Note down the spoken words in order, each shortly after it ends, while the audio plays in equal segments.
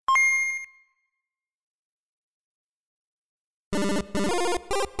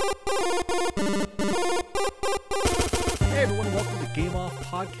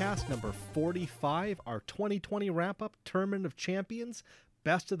podcast number 45, our 2020 wrap-up, Tournament of Champions,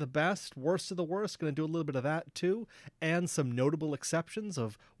 best of the best, worst of the worst. Going to do a little bit of that too, and some notable exceptions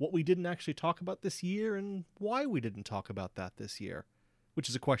of what we didn't actually talk about this year and why we didn't talk about that this year, which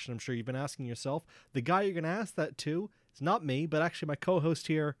is a question I'm sure you've been asking yourself. The guy you're going to ask that to is not me, but actually my co-host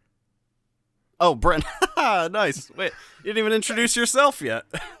here. Oh, Brent. Nice. Wait, you didn't even introduce yourself yet.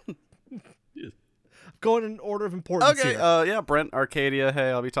 Going in order of importance okay, here. Yeah, Brent, Arcadia. Hey,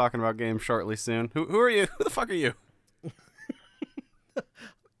 I'll be talking about games shortly soon. Who are you? Who the fuck are you?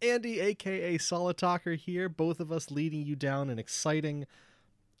 Andy, a.k.a. Solid Talker here, both of us leading you down an exciting,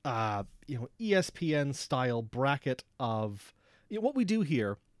 ESPN-style bracket of... what we do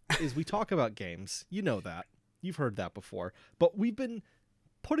here is we talk about games. You know that. You've heard that before. But we've been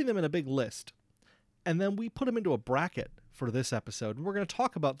putting them in a big list, and then we put them into a bracket for this episode, and we're going to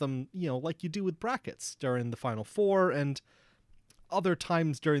talk about them, like you do with brackets during the Final Four and other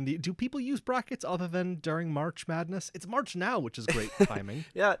times during the... Do people use brackets other than during March Madness? It's March now, which is great timing.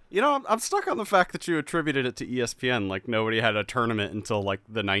 Yeah, I'm stuck on the fact that you attributed it to ESPN, like nobody had a tournament until, like,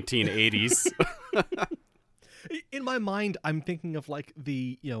 the 1980s. In my mind, I'm thinking of, like,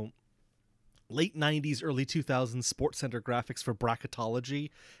 the, late 90s, early 2000s Sports Center graphics for bracketology,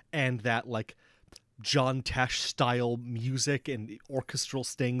 and that, like, John Tesh style music and orchestral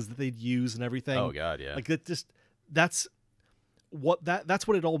stings that they'd use and everything. Oh god, yeah. Like that's what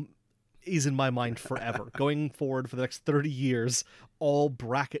it all is in my mind forever. Going forward for the next 30 years, all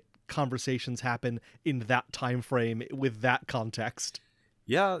bracket conversations happen in that time frame with that context.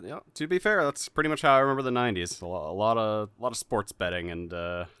 Yeah, to be fair, that's pretty much how I remember the 90s. A lot of sports betting and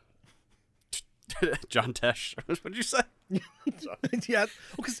John Tesh. What'd you say? Yeah,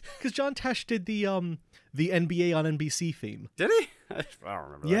 because John Tesh did the NBA on NBC theme. Did he? I don't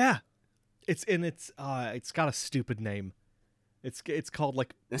remember that. Yeah, it's got a stupid name. It's called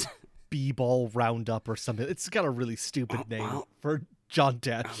like B-Ball Roundup or something. It's got a really stupid name for John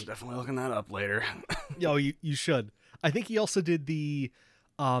Tesh. I'm definitely looking that up later. Yo, you should. I think he also did the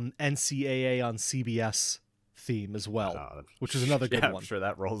NCAA on CBS theme as well, which is another good one. I'm sure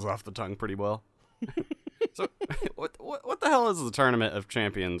that rolls off the tongue pretty well. So, what the hell is the Tournament of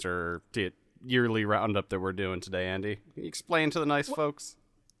Champions or yearly roundup that we're doing today, Andy? Can you explain to the nice folks?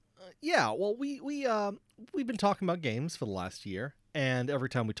 Yeah, well, we've been talking about games for the last year, and every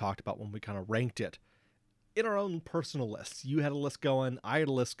time we talked about one, we kind of ranked it in our own personal lists. You had a list going, I had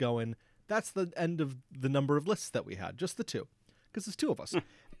a list going. That's the end of the number of lists that we had, just the two, because there's two of us.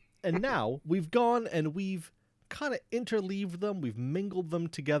 And now we've gone and we've kind of interleaved them, we've mingled them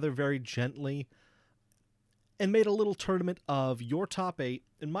together very gently, and made a little tournament of your top 8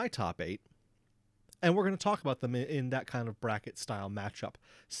 and my top 8. And we're going to talk about them in that kind of bracket style matchup.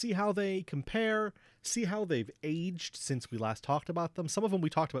 See how they compare, see how they've aged since we last talked about them. Some of them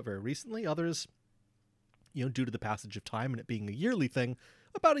we talked about very recently. Others, due to the passage of time and it being a yearly thing,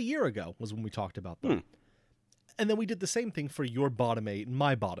 about a year ago was when we talked about them. And then we did the same thing for your bottom 8 and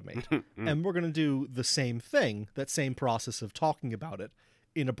my bottom 8. And we're going to do the same thing, that same process of talking about it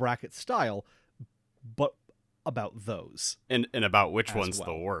in a bracket style, but about those. And about which one's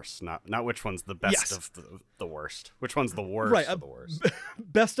the worst, not which one's the best of the worst. Which one's the worst of the worst.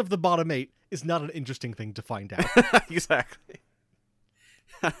 Best of the bottom 8 is not an interesting thing to find out. Exactly.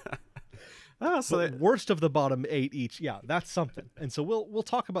 Worst of the bottom 8 each, that's something. And so we'll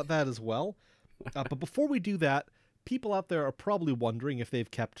talk about that as well. But before we do that, people out there are probably wondering if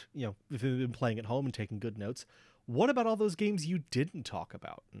they've kept, if they've been playing at home and taking good notes. What about all those games you didn't talk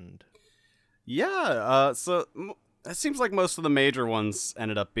about? And so it seems like most of the major ones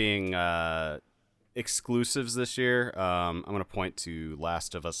ended up being exclusives this year. I'm going to point to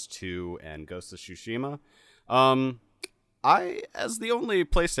Last of Us 2 and Ghost of Tsushima. I, as the only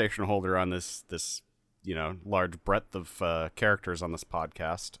PlayStation holder on this large breadth of characters on this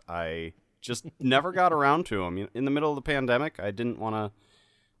podcast, I just never got around to them. In the middle of the pandemic, I didn't want to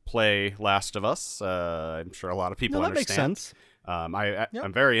play Last of Us. I'm sure a lot of people understand. Makes sense.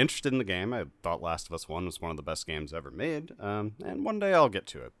 I'm very interested in the game. I thought Last of Us 1 was one of the best games ever made, and one day I'll get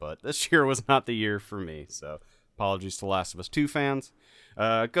to it, but this year was not the year for me, so apologies to Last of Us 2 fans.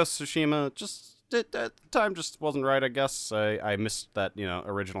 Ghost of Tsushima, at the time just wasn't right, I guess. I missed that,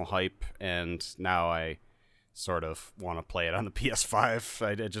 original hype, and now I sort of want to play it on the PS5.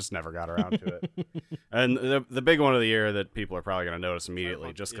 I just never got around to it. And the big one of the year that people are probably going to notice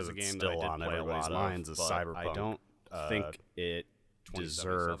immediately, just because it's still on everybody's minds, is Cyberpunk. I don't think it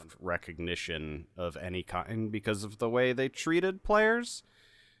deserved recognition of any kind because of the way they treated players.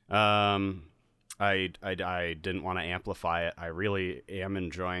 I didn't want to amplify it. I really am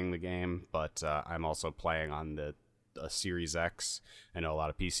enjoying the game, but I'm also playing on the a Series X. I know a lot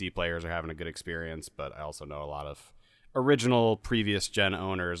of PC players are having a good experience, but I also know a lot of original previous gen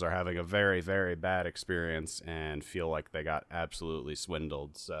owners are having a very, very bad experience and feel like they got absolutely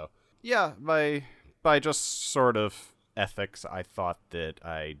swindled. So yeah, by just sort of ethics, I thought that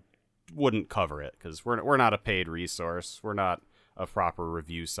I wouldn't cover it, because we're not a paid resource. We're not a proper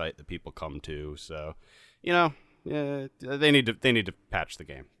review site that people come to. So, yeah, they need to patch the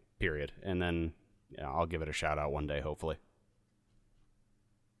game, period. And then I'll give it a shout out one day, hopefully.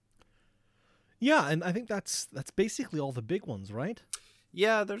 Yeah, and I think that's basically all the big ones, right?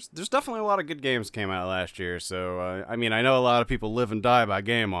 Yeah, there's definitely a lot of good games came out last year. So I mean, I know a lot of people live and die by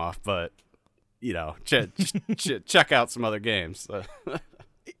Game Off, but check out some other games.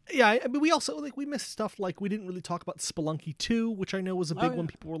 Yeah, I mean, we also we missed stuff like we didn't really talk about Spelunky 2, which I know was a big one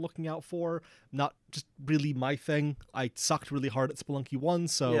people were looking out for. Not just really my thing. I sucked really hard at Spelunky 1,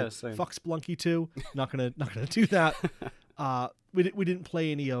 so fuck Spelunky 2. Not gonna do that. We didn't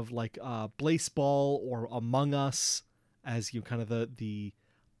play any of like Blaseball or Among Us as kind of the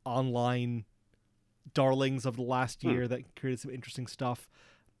online darlings of the last year that created some interesting stuff.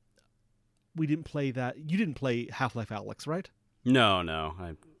 We didn't play that. You didn't play Half-Life Alyx, right? No.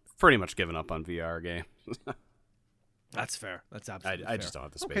 I've pretty much given up on VR games. That's fair. That's absolutely fair. I just don't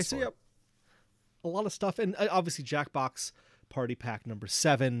have the space for it. A lot of stuff. And obviously Jackbox Party Pack number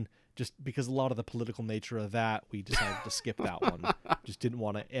 7, just because a lot of the political nature of that, we decided to skip that one. Just didn't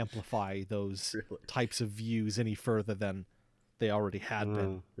want to amplify those types of views any further than they already had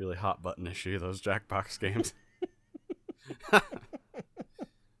been. Really hot button issue, those Jackbox games.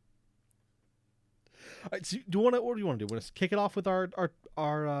 All right, so what do you want to do? Want to kick it off with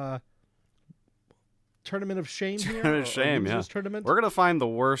our tournament of shame here? Tournament of shame, yeah. Tournament? We're gonna find the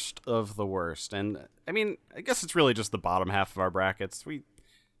worst of the worst, and I mean, I guess it's really just the bottom half of our brackets. We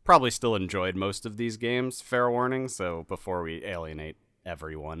probably still enjoyed most of these games, fair warning. So before we alienate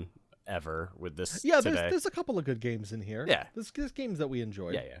everyone ever with this, there's a couple of good games in here. Yeah, there's games that we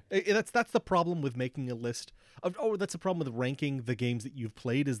enjoyed. Yeah. That's the problem with making a list of. Oh, that's the problem with ranking the games that you've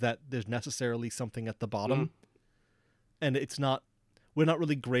played, is that there's necessarily something at the bottom, and it's not. We're not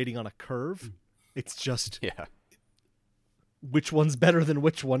really grading on a curve. It's just which one's better than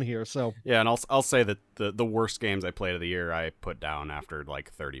which one here. So and I'll say that the worst games I played of the year I put down after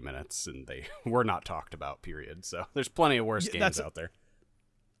like 30 minutes, and they were not talked about. Period. So there's plenty of worse games out there.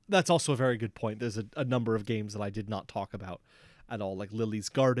 That's also a very good point. There's a number of games that I did not talk about at all, like Lily's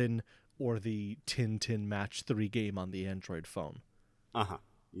Garden or the Tin Match 3 game on the Android phone.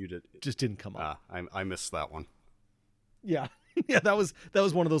 You did. Just didn't come up. I missed that one. Yeah. That was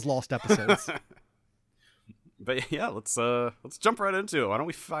one of those lost episodes. But yeah, let's jump right into it. Why don't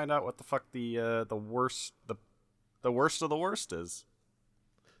we find out what the fuck the worst of the worst is?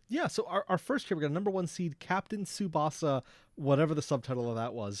 Yeah, so our first here, we got a number 1 seed, Captain Tsubasa, whatever the subtitle of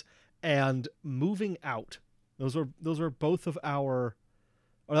that was, and Moving Out. Those were both of our.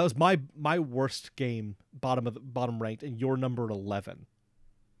 Or that was my worst game, bottom ranked, and your number 11.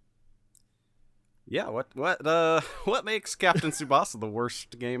 Yeah, what makes Captain Tsubasa the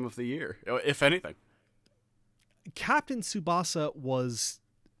worst game of the year, if anything? Captain Tsubasa was,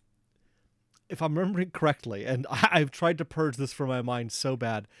 if I'm remembering correctly, and I've tried to purge this from my mind so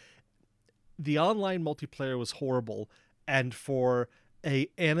bad, the online multiplayer was horrible, and for a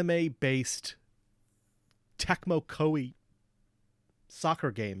anime-based Tecmo Koei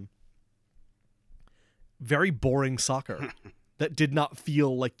soccer game, very boring soccer that did not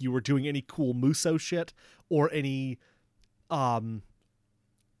feel like you were doing any cool Muso shit or any Shaolin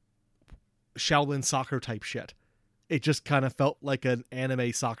soccer type shit. It just kind of felt like an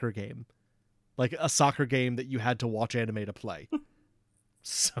anime soccer game. Like a soccer game that you had to watch anime to play.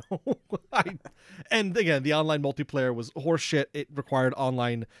 So, and again, the online multiplayer was horseshit. It required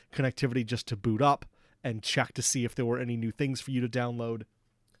online connectivity just to boot up and check to see if there were any new things for you to download.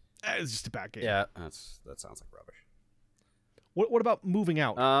 It was just a bad game. Yeah, that sounds like rubbish. What about Moving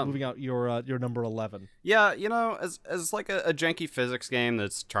Out? Moving Out, your number 11. Yeah, as like a janky physics game,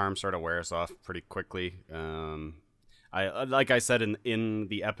 that's charm sort of wears off pretty quickly. I like I said in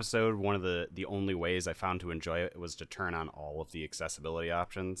the episode, one of the only ways I found to enjoy it was to turn on all of the accessibility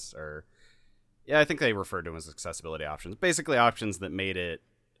options, I think they referred to them as accessibility options. Basically, options that made it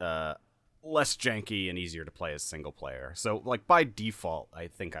less janky and easier to play as single player. So, like by default, I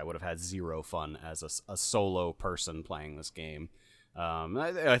think I would have had zero fun as a solo person playing this game.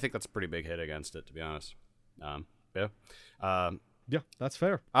 I think that's a pretty big hit against it, to be honest. Yeah, that's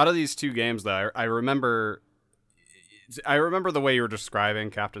fair. Out of these two games, though, I remember the way you were describing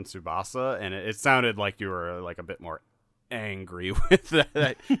Captain Tsubasa, and it sounded like you were like a bit more angry with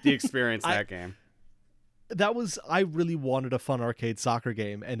the experience in that game. I really wanted a fun arcade soccer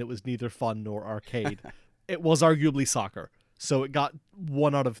game, and it was neither fun nor arcade. It was arguably soccer, so it got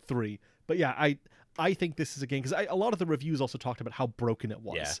 1 out of 3. But yeah, I think this is a game, because a lot of the reviews also talked about how broken it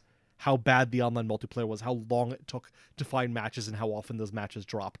was. Yeah. How bad the online multiplayer was, how long it took to find matches, and how often those matches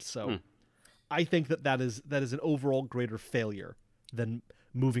dropped. So I think that is an overall greater failure than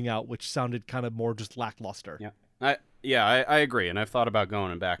Moving Out, which sounded kind of more just lackluster. Yeah. I agree, and I've thought about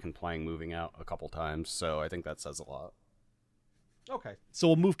going back and playing Moving Out a couple times, so I think that says a lot. Okay. So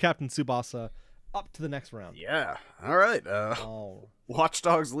we'll move Captain Tsubasa up to the next round. Yeah. All right. Watch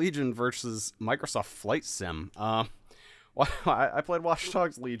Dogs Legion versus Microsoft Flight Sim. I played Watch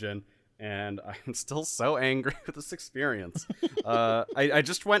Dogs Legion, and I'm still so angry with this experience. I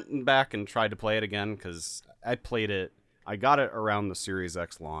just went back and tried to play it again because I got it around the Series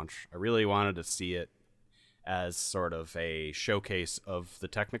X launch. I really wanted to see it as sort of a showcase of the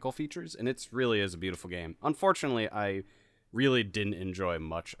technical features, and it really is a beautiful game. Unfortunately, I really didn't enjoy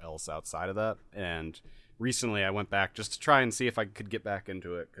much else outside of that, and recently I went back just to try and see if I could get back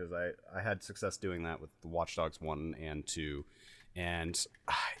into it, because I had success doing that with the Watch Dogs 1 and 2, and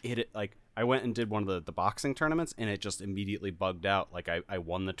I went and did one of the boxing tournaments, and it just immediately bugged out. Like, I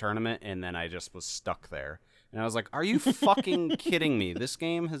won the tournament, and then I just was stuck there. And I was like, are you fucking kidding me? This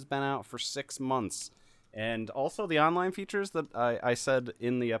game has been out for 6 months. And also the online features that I said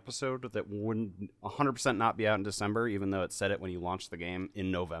in the episode that wouldn't 100% not be out in December, even though it said it when you launched the game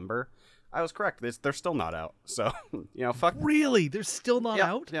in November. I was correct. They're still not out. So, fuck. Really? They're still not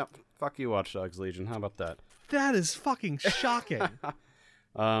out? Yeah. Fuck you, Watch Dogs Legion. How about that? That is fucking shocking.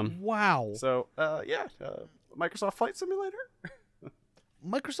 Wow. So, Microsoft Flight Simulator?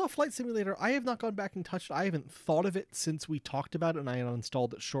 Microsoft Flight Simulator, I have not gone back and touched it. I haven't thought of it since we talked about it, and I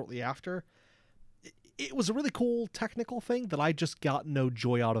uninstalled it shortly after. It was a really cool technical thing that I just got no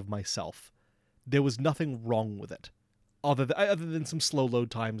joy out of myself. There was nothing wrong with it, other than some slow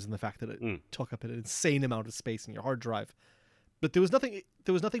load times and the fact that it took up an insane amount of space in your hard drive. But there was nothing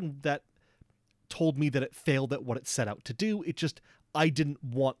that told me that it failed at what it set out to do. It just, I didn't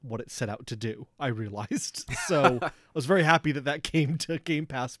want what it set out to do, I realized. So I was very happy that came to Game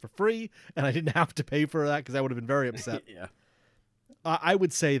Pass for free, and I didn't have to pay for that, because I would have been very upset. Yeah. I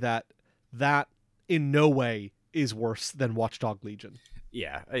would say that in no way is worse than Watch Dogs Legion.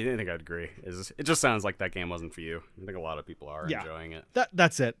 Yeah, I think I'd agree. It just sounds like that game wasn't for you. I think a lot of people are enjoying it.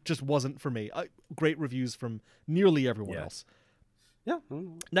 That's it. Just wasn't for me. Great reviews from nearly everyone else. Yeah.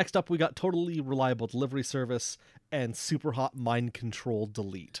 Next up, we got Totally Reliable Delivery Service and Super Hot Mind Control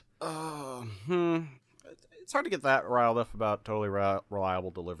Delete. It's hard to get that riled up about Totally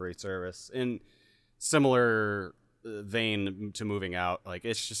Reliable Delivery Service. In similar vein to Moving Out, like,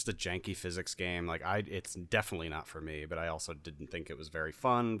 it's just a janky physics game. Like, it's definitely not for me, but I also didn't think it was very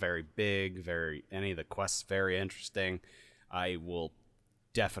fun, very big, any of the quests very interesting. I will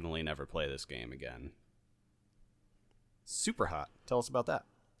definitely never play this game again. Super Hot, tell us about that.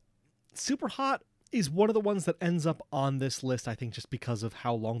 Super Hot is one of the ones that ends up on this list, I think, just because of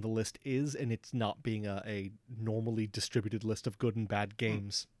how long the list is, and it's not being a normally distributed list of good and bad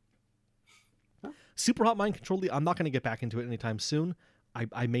games. Super Hot Mind Control, I'm not going to get back into it anytime soon.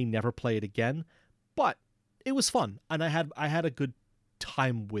 I may never play it again, but it was fun, and I had a good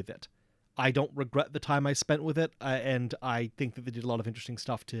time with it. I don't regret the time I spent with it, and I think that they did a lot of interesting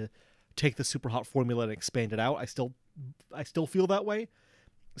stuff to take the Super Hot formula and expand it out. I still feel that way.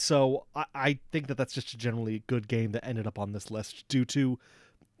 So I think that's just a generally good game that ended up on this list due to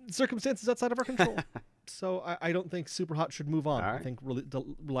circumstances outside of our control. So I don't think Super Hot should move on. Right. I think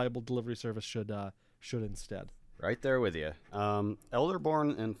Reliable Delivery Service should instead. Right there with you.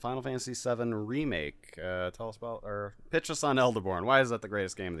 Elderborn and Final Fantasy VII Remake. Tell us about, or pitch us on Elderborn. Why is that the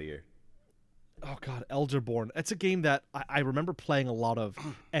greatest game of the year? Oh God, Elderborn. It's a game that I remember playing a lot of,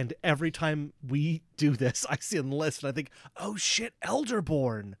 and every time we do this, I see on the list, and I think, oh shit,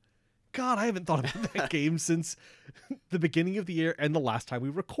 Elderborn. God, I haven't thought about that game since the beginning of the year and the last time we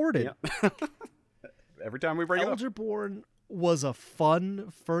recorded. Yeah. Every time we bring it up. Elderborn was a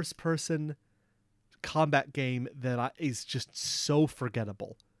fun first-person combat game that is just so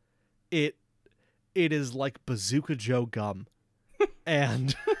forgettable. It is like Bazooka Joe gum,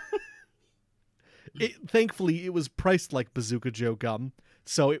 and thankfully it was priced like Bazooka Joe gum,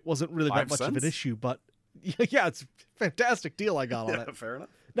 so it wasn't really that much of an issue. But yeah, it's a fantastic deal I got on it. Fair enough.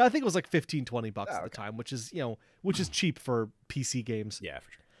 No, I think it was like $15-20 at the time, which is cheap for PC games. Yeah,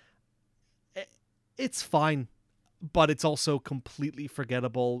 for sure. It's fine, but it's also completely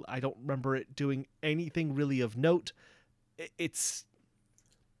forgettable. I don't remember it doing anything really of note. It's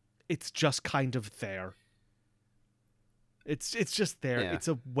just kind of there. It's just there. Yeah. It's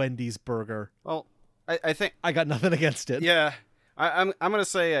a Wendy's burger. Well, I think I got nothing against it. yeah. I'm gonna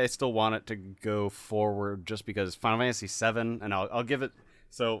say I still want it to go forward just because Final Fantasy VII, and I'll give it.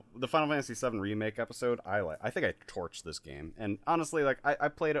 So the Final Fantasy VII remake episode, I think I torched this game, and honestly, like I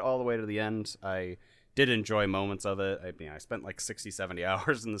played it all the way to the end. I did enjoy moments of it. I mean, I spent like 60, 70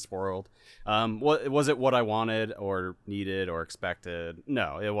 hours in this world. Was it what I wanted or needed or expected?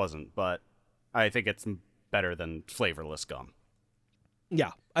 No, it wasn't. But I think it's better than flavorless gum.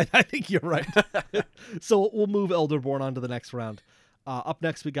 Yeah, I think you're right. So we'll move Elderborn on to the next round. Up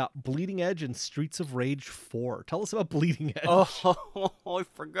next, we got Bleeding Edge and Streets of Rage 4. Tell us about Bleeding Edge. Oh, I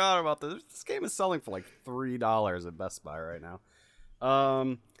forgot about this. This game is selling for like $3 at Best Buy right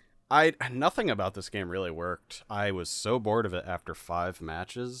now. Nothing about this game really worked. I was so bored of it after 5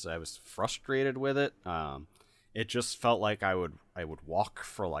 matches. I was frustrated with it. It just felt like I would walk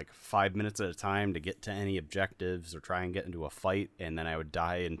for like 5 minutes at a time to get to any objectives or try and get into a fight, and then I would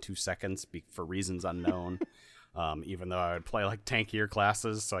die in 2 seconds for reasons unknown. Even though I would play like tankier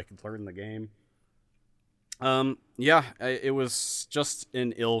classes so I could learn the game. It was just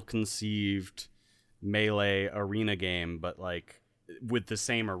an ill-conceived melee arena game, but like with the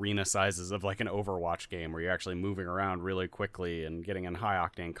same arena sizes of like an Overwatch game where you're actually moving around really quickly and getting in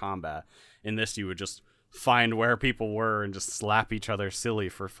high-octane combat. In this, you would just find where people were and just slap each other silly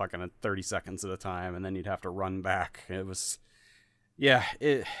for fucking 30 seconds at a time, and then you'd have to run back. It was... Yeah,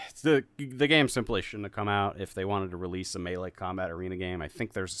 the game simply shouldn't have come out if they wanted to release a melee combat arena game. I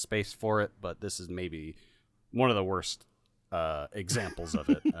think there's a space for it, but this is maybe one of the worst examples of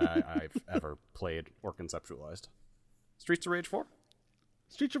it I've ever played or conceptualized. Streets of Rage 4?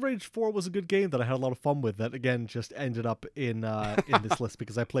 Streets of Rage 4 was a good game that I had a lot of fun with that, again, just ended up in this list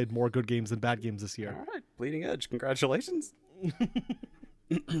because I played more good games than bad games this year. All right, Bleeding Edge. Congratulations.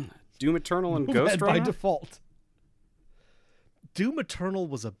 Doom Eternal and Ghost Runner? By default. Doom Eternal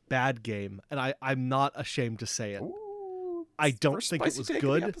was a bad game, and I'm not ashamed to say it. Ooh, I don't think it was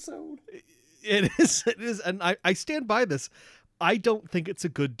good. It is, and I stand by this. I don't think it's a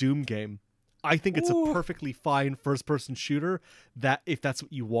good Doom game. I think it's a perfectly fine first-person shooter that if that's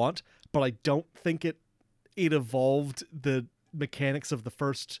what you want, but I don't think it evolved the mechanics of the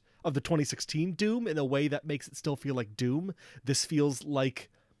 2016 Doom in a way that makes it still feel like Doom. This feels like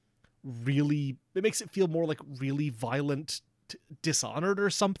it makes it feel more like really violent Dishonored or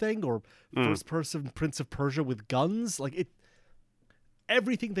something, or first-person Prince of Persia with guns. Like it,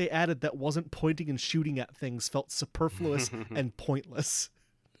 everything they added that wasn't pointing and shooting at things felt superfluous and pointless.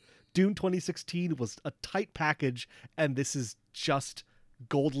 Doom 2016 was a tight package, and this is just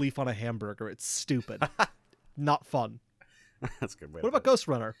gold leaf on a hamburger. It's stupid. Not fun. That's a good way. What about Ghost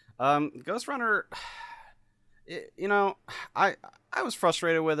Runner? Ghost Runner, I was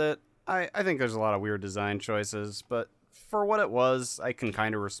frustrated with it. I think there's a lot of weird design choices, but for what it was, I can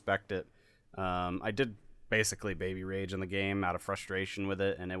kind of respect it. I did basically baby rage in the game out of frustration with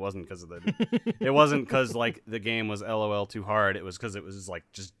it, and it wasn't because like the game was LOL too hard. It was because it was like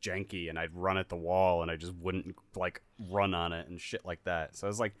just janky, and I'd run at the wall and I just wouldn't like run on it and shit like that. So it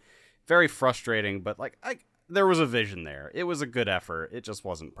was like very frustrating, but like there was a vision there. It was a good effort. It just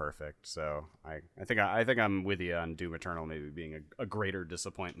wasn't perfect. So I think I'm with you on Doom Eternal maybe being a greater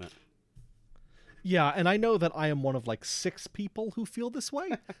disappointment. Yeah, and I know that I am one of like 6 people who feel this way.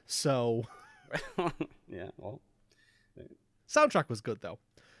 So yeah, well, soundtrack was good though.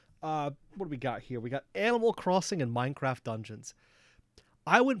 What do we got here? We got Animal Crossing and Minecraft Dungeons.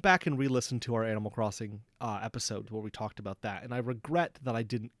 I went back and re-listened to our Animal Crossing episode where we talked about that, and I regret that I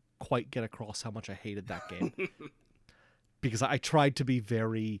didn't quite get across how much I hated that game. Because I tried to be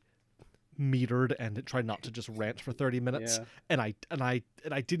very metered and tried not to just rant for 30 minutes, and I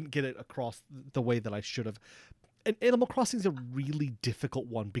didn't get it across the way that I should have. And Animal Crossing is a really difficult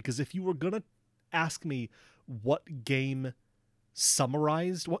one, because if you were gonna ask me what game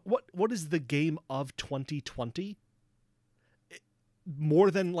summarized what is the game of 2020, more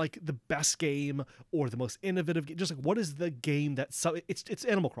than like the best game or the most innovative game, just like what is the game that it's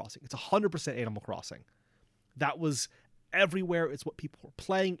Animal Crossing. It's 100% Animal Crossing. That was everywhere. It's what people were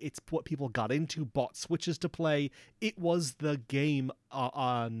playing. It's what people got into, bought Switches to play. It was the game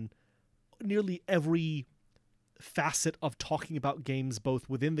on nearly every facet of talking about games, both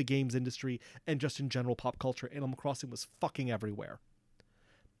within the games industry and just in general pop culture. Animal Crossing was fucking everywhere.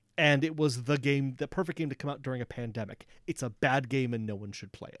 And it was the perfect game to come out during a pandemic. It's a bad game and no one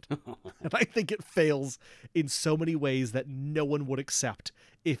should play it. And I think it fails in so many ways that no one would accept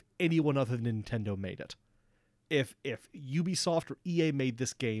if anyone other than Nintendo made it. If Ubisoft or EA made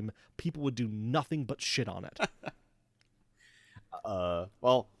this game, people would do nothing but shit on it.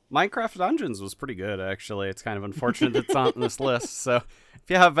 Well, Minecraft Dungeons was pretty good, actually. It's kind of unfortunate it's on this list. So if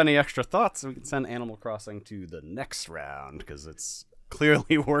you have any extra thoughts, we can send Animal Crossing to the next round, because it's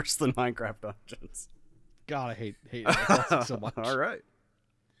clearly worse than Minecraft Dungeons. God, I hate Animal Crossing so much. All right.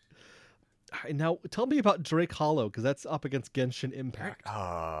 Now, tell me about Drake Hollow, because that's up against Genshin Impact.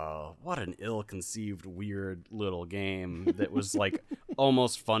 Oh, what an ill-conceived, weird little game that was, like,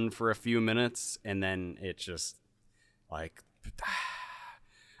 almost fun for a few minutes, and then it just, like...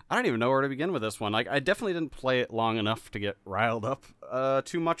 I don't even know where to begin with this one. Like, I definitely didn't play it long enough to get riled up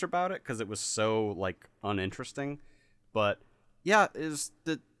too much about it, because it was so, like, uninteresting. But, yeah,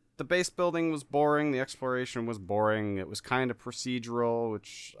 the base building was boring, the exploration was boring, it was kind of procedural,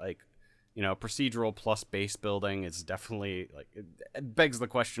 which, like... procedural plus base building is definitely, like, it begs the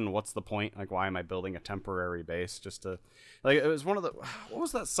question, what's the point? Like, why am I building a temporary base just to, like, it was one of the, what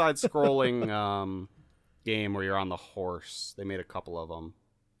was that side-scrolling game where you're on the horse? They made a couple of them.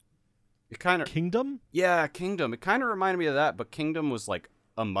 It kind of... Kingdom? Yeah, Kingdom. It kind of reminded me of that, but Kingdom was, like,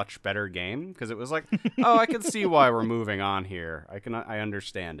 a much better game, because it was like, oh, I can see why we're moving on here. I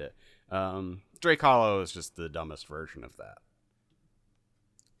understand it. Drake Hollow is just the dumbest version of that.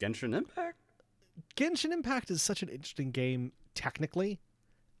 Genshin Impact? Genshin Impact is such an interesting game technically,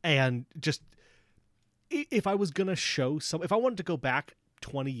 and just if I was gonna show if I wanted to go back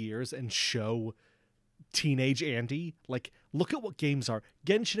 20 years and show teenage Andy, like, look at what games are.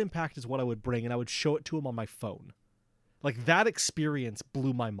 Genshin Impact is what I would bring, and I would show it to him on my phone. Like, that experience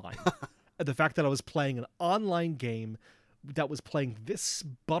blew my mind. The fact that I was playing an online game that was playing this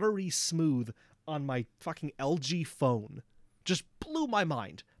buttery smooth on my fucking LG phone just blew my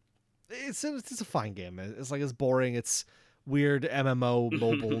mind. It's a fine game. It's like, it's boring. It's weird MMO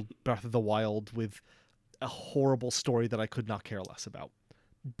mobile Breath of the Wild with a horrible story that I could not care less about.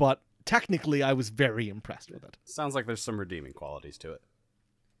 But technically, I was very impressed with it. Sounds like there's some redeeming qualities to it.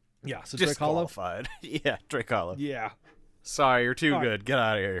 Yeah, so Drake Hollow? Yeah, Drake Hollow. Yeah. Sorry, you're too good. Get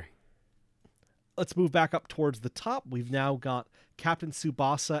out of here. Let's move back up towards the top. We've now got Captain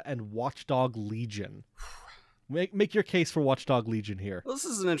Tsubasa and Watchdog Legion. Make your case for Watchdog Legion here. Well, this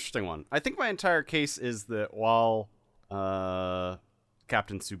is an interesting one. I think my entire case is that while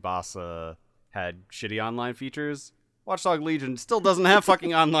Captain Tsubasa had shitty online features, Watchdog Legion still doesn't have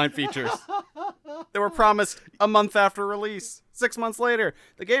fucking online features. They were promised a month after release. 6 months later,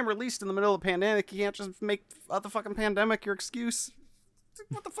 the game released in the middle of the pandemic. You can't just make the fucking pandemic your excuse.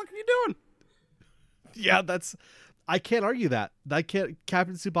 What the fuck are you doing? Yeah, I can't argue that.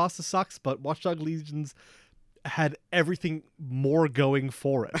 Captain Tsubasa sucks, but Watchdog Legions had everything more going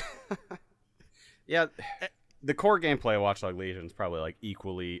for it. Yeah, the core gameplay of Watchdog Legion is probably, like,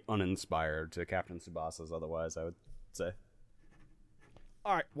 equally uninspired to Captain Tsubasa's otherwise, I would say.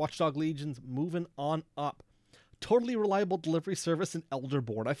 All right, Watchdog Legions, moving on up. Totally Reliable Delivery Service and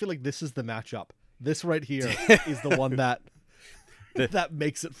Elderborn. I feel like this is the matchup. This right here is the one that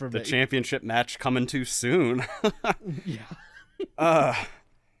makes it for me. The championship match coming too soon. Yeah.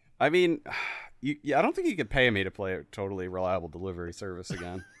 I mean... I don't think you could pay me to play a Totally Reliable Delivery Service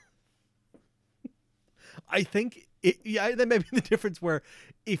again. I think that may be the difference, where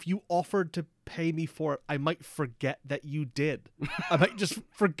if you offered to pay me for it, I might forget that you did. I might just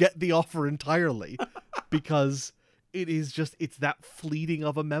forget the offer entirely, because it's that fleeting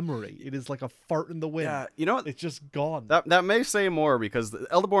of a memory. It is like a fart in the wind. Yeah, you know what? It's just gone. That may say more, because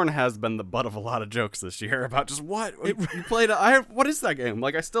Elderborn has been the butt of a lot of jokes this year about just what you played. What is that game?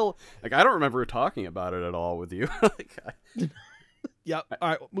 Like, I don't remember talking about it at all with you. Yeah. All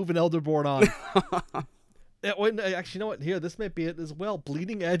right, moving Elderborn on. Actually, you know what? Here, this might be it as well.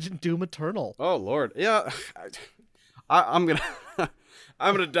 Bleeding Edge and Doom Eternal. Oh Lord, yeah. I'm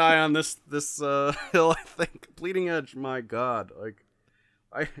gonna die on this hill. I think Bleeding Edge. My God,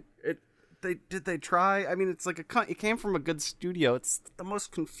 they try? I mean, it's like it came from a good studio. It's the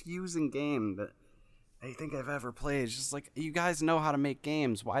most confusing game that I think I've ever played. It's just like, you guys know how to make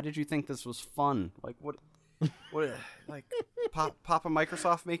games. Why did you think this was fun? Like, what? Like, Papa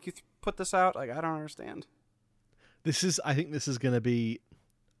Microsoft make you put this out? Like, I don't understand. I think this is gonna be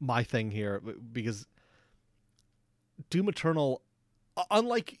my thing here, because Doom Eternal,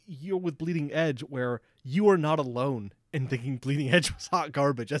 unlike you're with Bleeding Edge, where you are not alone in thinking Bleeding Edge was hot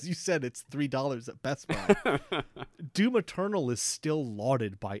garbage. As you said, it's $3 at Best Buy. Doom Eternal is still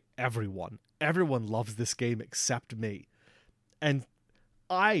lauded by everyone. Everyone loves this game except me. And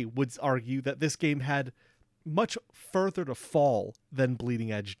I would argue that this game had much further to fall than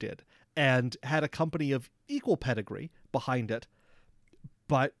Bleeding Edge did, and had a company of equal pedigree behind it.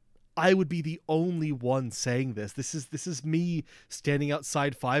 But I would be the only one saying this. This is me standing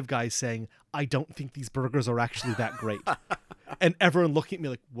outside Five Guys saying, I don't think these burgers are actually that great. And everyone looking at me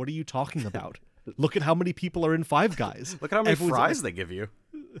like, what are you talking about? Look at how many people are in Five Guys. Look at how many Everyone's fries like, they give you.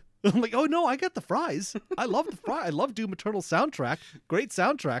 I'm like, oh no, I get the fries. I love the fry. I love Doom Eternal soundtrack. Great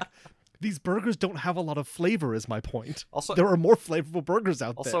soundtrack. These burgers don't have a lot of flavor is my point. Also, there are more flavorful burgers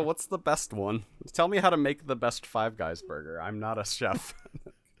out there. Also, what's the best one? Tell me how to make the best Five Guys burger. I'm not a chef.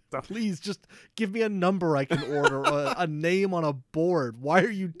 Please just give me a number I can order, a name on a board. Why are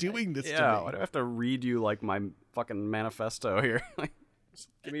you doing this to me? Yeah, why do I have to read you like my fucking manifesto here?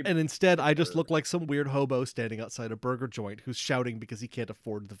 And instead, I just look like some weird hobo standing outside a burger joint who's shouting because he can't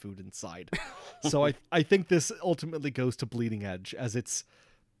afford the food inside. So I think this ultimately goes to Bleeding Edge, as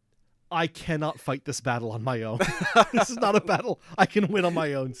I cannot fight this battle on my own. This is not a battle I can win on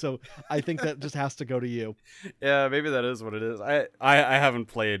my own, so I think that just has to go to you. Yeah, maybe that is what it is. I haven't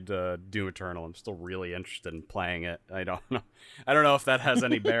played Doom Eternal. I'm still really interested in playing it. I don't know if that has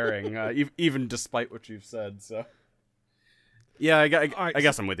any bearing, even despite what you've said. So, yeah, I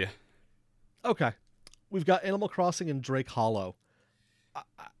guess I'm with you. Okay, we've got Animal Crossing and Drake Hollow.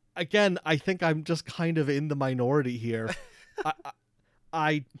 Again, I think I'm just kind of in the minority here.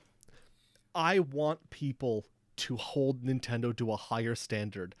 I want people to hold Nintendo to a higher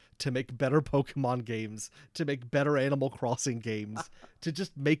standard, to make better Pokemon games, to make better Animal Crossing games, to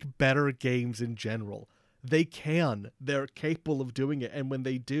just make better games in general. They can. They're capable of doing it, and when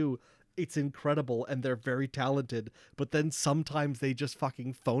they do, it's incredible, and they're very talented, but then sometimes they just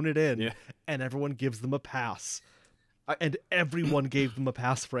fucking phone it in, and everyone gives them a pass. And everyone gave them a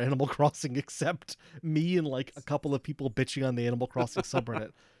pass for Animal Crossing except me and like a couple of people bitching on the Animal Crossing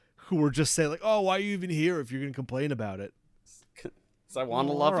subreddit who were just saying like, oh, why are you even here if you're going to complain about it? So I want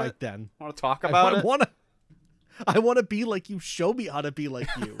to love all right, it. Then. I want to talk about it. I want to be like you. Show me how to be like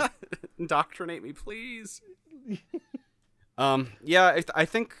you. Indoctrinate me, please. Yeah, I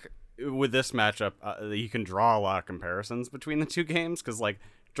think with this matchup, you can draw a lot of comparisons between the two games because like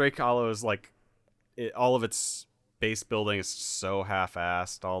Drake Hollow is like all of its base building is so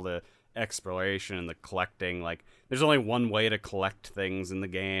half-assed. All the exploration and the collecting, like there's only one way to collect things in the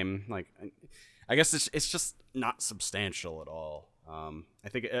game. Like I guess it's just not substantial at all. I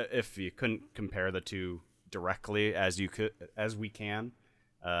think if you couldn't compare the two directly as we can,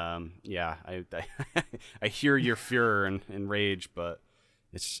 yeah, I hear your furor and rage, but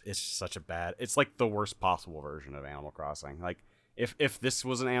it's such a bad. It's like the worst possible version of Animal Crossing. Like if this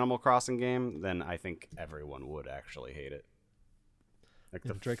was an Animal Crossing game, then I think everyone would actually hate it. Like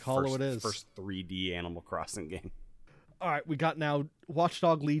the Drake Hollow it is. First 3D Animal Crossing game. All right, we got now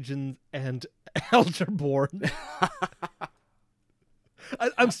Watchdog Legion and Elderborn.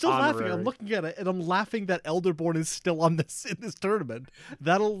 I'm still laughing. I'm looking at it, and I'm laughing that Elderborn is still in this tournament.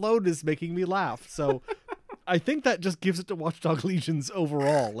 That alone is making me laugh. So I think that just gives it to Watchdog Legions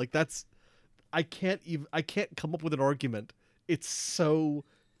overall. Like I can't come up with an argument. It's so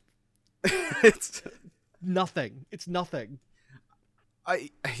it's nothing. It's nothing. I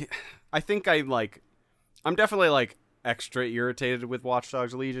think I'm definitely like extra irritated with Watch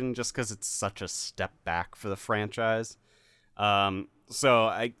Dogs Legion just because it's such a step back for the franchise. But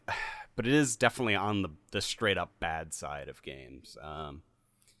it is definitely on the straight up bad side of games.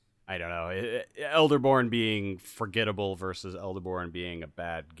 I don't know. Elderborn being forgettable versus Elderborn being a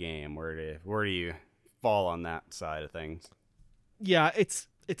bad game. Where do you fall on that side of things? Yeah, it's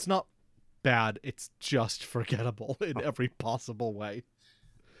not bad. It's just forgettable in every possible way.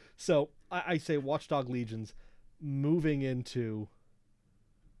 So I say Watchdog Legions moving into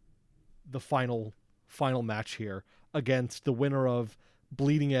the final match here against the winner of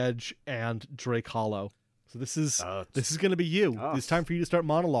Bleeding Edge and Drake Hollow. So this is going to be you. It's time for you to start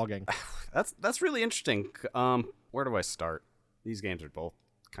monologuing. That's really interesting. Where do I start? These games are both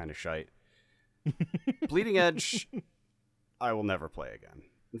kind of shite. Bleeding Edge, I will never play again.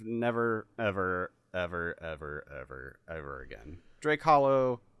 Never, ever, ever, ever, ever, ever again. Drake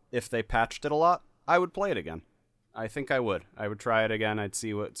Hollow, if they patched it a lot, I would play it again. I think I would. I would try it again. I'd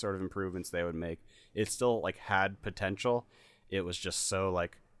see what sort of improvements they would make. It still like had potential. It was just so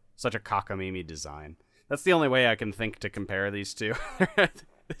like such a cockamamie design. That's the only way I can think to compare these two.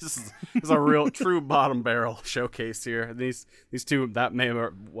 This is a real true bottom barrel showcase here. These two, that may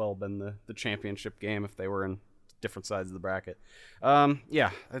have well been the championship game if they were in different sides of the bracket.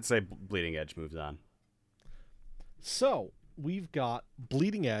 Yeah, I'd say Bleeding Edge moves on. So we've got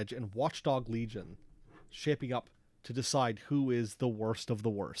Bleeding Edge and Watchdog Legion shaping up to decide who is the worst of the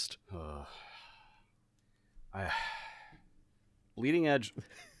worst. Bleeding Edge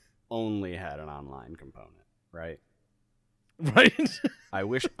only had an online component, right? Right? I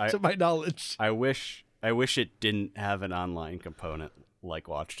wish To my knowledge. I wish it didn't have an online component like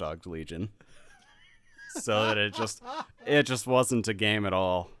Watch Dogs Legion, so that it just wasn't a game at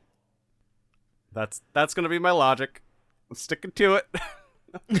all. That's gonna be my logic. I'm sticking to it.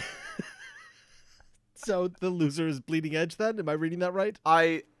 So the loser is Bleeding Edge then? Am I reading that right?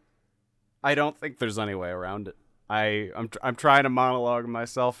 I don't think there's any way around it. I'm trying to monologue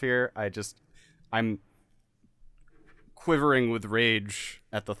myself here. I'm quivering with rage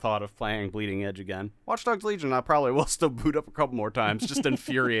at the thought of playing Bleeding Edge again. Watch Dogs Legion, I probably will still boot up a couple more times just to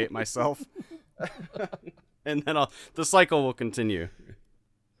infuriate myself. And then the cycle will continue.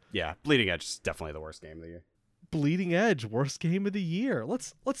 Yeah, Bleeding Edge is definitely the worst game of the year. Bleeding Edge, worst game of the year.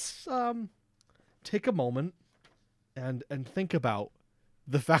 Let's take a moment and think about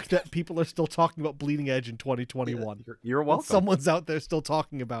the fact that people are still talking about Bleeding Edge in 2021. You're welcome. Someone's out there still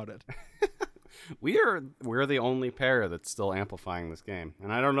talking about it. We're the only pair that's still amplifying this game,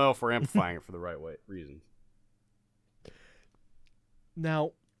 and I don't know if we're amplifying it for the right reasons.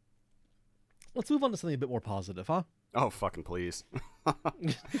 Now, let's move on to something a bit more positive, huh? Oh, fucking please!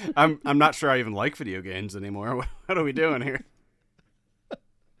 I'm not sure I even like video games anymore. What are we doing here?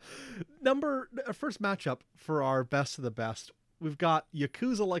 First matchup for our best of the best. We've got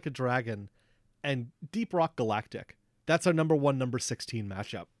Yakuza Like a Dragon and Deep Rock Galactic. That's our number 16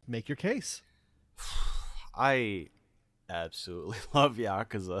 matchup. Make your case. I absolutely love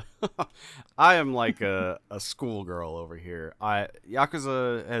Yakuza. I am like a schoolgirl over here.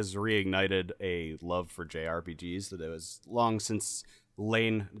 Yakuza has reignited a love for JRPGs that it was long since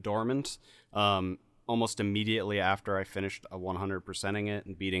dormant. Almost immediately after I finished 100%ing it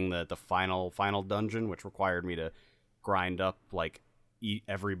and beating the final dungeon, which required me to grind up like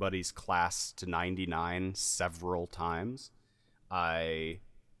everybody's class to 99 several times. I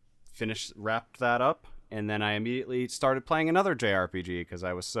wrapped that up, and then I immediately started playing another JRPG because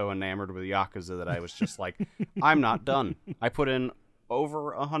I was so enamored with Yakuza that I was just like, I'm not done. I put in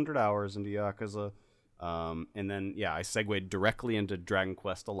over 100 hours into Yakuza, and then I segued directly into Dragon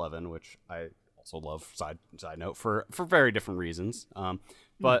Quest XI, which I also love. Side note for very different reasons,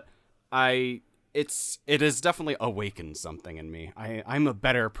 but it has definitely awakened something in me. I'm a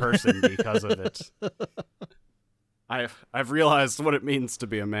better person because of it. I've realized what it means to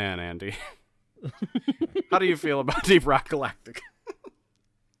be a man, Andy. How do you feel about Deep Rock Galactic?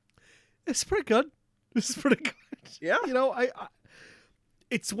 It's pretty good. It's pretty good. Yeah. I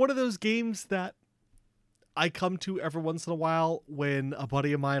it's one of those games that I come to every once in a while when a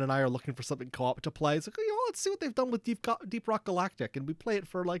buddy of mine and I are looking for something co-op to play. It's like, let's see what they've done with Deep Rock Galactic. And we play it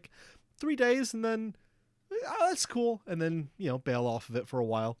for like 3 days and then, that's cool. And then, bail off of it for a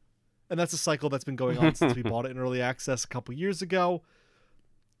while. And that's a cycle that's been going on since we bought it in early access a couple years ago.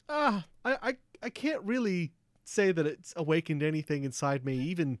 I can't really say that it's awakened anything inside me,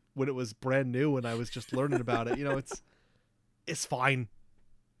 even when it was brand new and I was just learning about it. It's fine.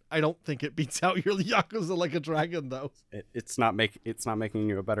 I don't think it beats out your Yakuza Like a Dragon, though. It's not making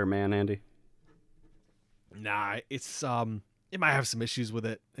you a better man, Andy. Nah, it's it might have some issues with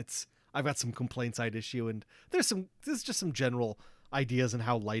it. I've got some complaints I'd issue, and there's just some general ideas and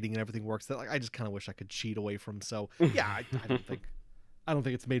how lighting and everything works that I just kind of wish I could cheat away from. So yeah, I don't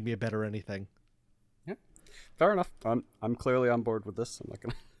think it's made me a better anything. Yeah, fair enough. I'm clearly on board with this.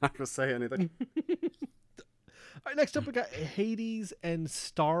 I'm not gonna say anything. All right, next up we got Hades and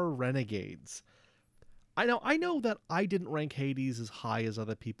Star Renegades. I know that I didn't rank Hades as high as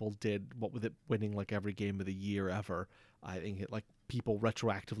other people did. What with it winning like every game of the year ever, I think people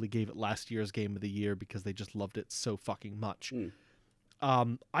retroactively gave it last year's game of the year because they just loved it so fucking much.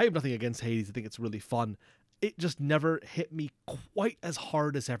 I have nothing against Hades. I think it's really fun. It just never hit me quite as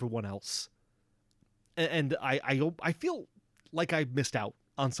hard as everyone else. And I feel like I missed out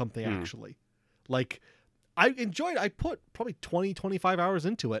on something actually. Like I put probably 20, 25 hours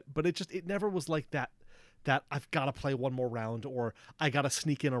into it, but it never was like that I've got to play one more round or I got to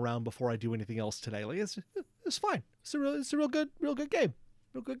sneak in a round before I do anything else today. Like it's fine. It's a real good game.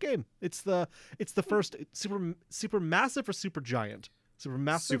 Real good game. It's the first super massive or super giant. Super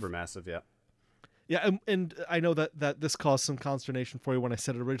massive, yeah. Yeah, and I know that this caused some consternation for you when I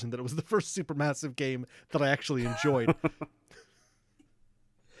said it originally, that it was the first supermassive game that I actually enjoyed.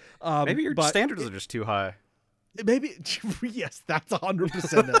 Maybe your standards are just too high. Maybe, yes, that's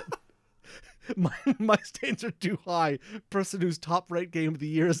 100% it. My standards are too high. Person whose top-ranked game of the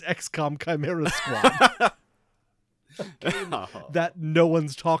year is XCOM Chimera Squad. That no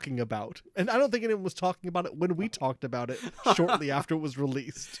one's talking about. And I don't think anyone was talking about it when we talked about it shortly after it was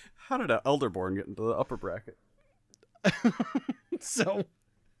released. How did Elderborn get into the upper bracket? So,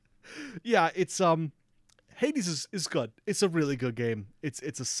 yeah, it's Hades is good. It's a really good game. It's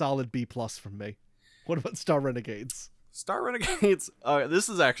a solid B+ from me. What about Star Renegades? Star Renegades, this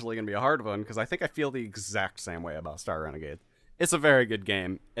is actually going to be a hard one because I think I feel the exact same way about Star Renegade. It's a very good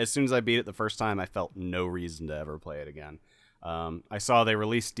game. As soon as I beat it the first time, I felt no reason to ever play it again. I saw they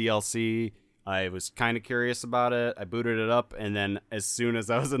released DLC. I was kind of curious about it. I booted it up, and then as soon as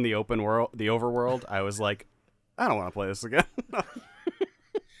I was in the open world, the overworld, I was like, I don't want to play this again.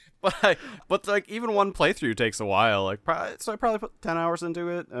 But like even one playthrough takes a while. So I probably put 10 hours into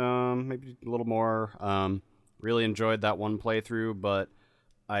it, maybe a little more. Really enjoyed that one playthrough, but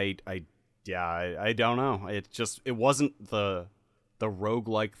I don't know. It wasn't the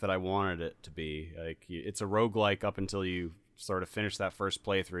roguelike that I wanted it to be. Like it's a roguelike up until you sort of finish that first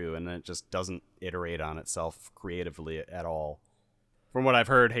playthrough, and then it just doesn't iterate on itself creatively at all. From what I've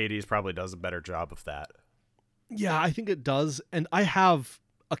heard, Hades probably does a better job of that. Yeah, I think it does, and I have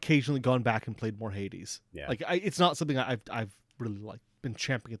occasionally gone back and played more Hades. Yeah, like it's not something I've really like been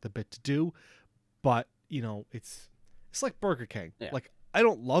champing at the bit to do, but you know, it's like Burger King. Yeah. Like I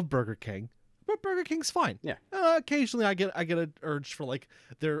don't love Burger King, but Burger King's fine. Yeah. Occasionally I get an urge for like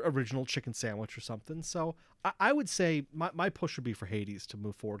their original chicken sandwich or something. So I would say my push would be for Hades to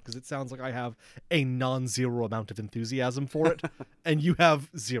move forward, because it sounds like I have a non-zero amount of enthusiasm for it, and you have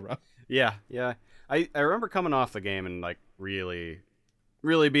zero. Yeah. I remember coming off the game and like really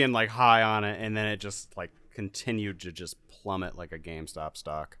being like high on it, and then it just like continued to just plummet like a GameStop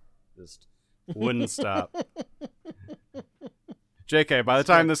stock. Just wouldn't stop. JK, by the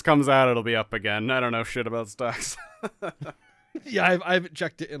time this comes out, it'll be up again. I don't know shit about stocks. Yeah, I haven't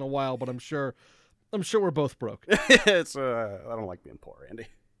checked it in a while, but I'm sure we're both broke. I don't like being poor, Andy.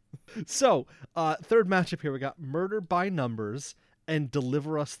 So, third matchup here, we got Murder by Numbers and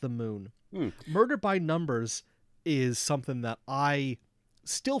Deliver Us the Moon. Murder by Numbers is something that I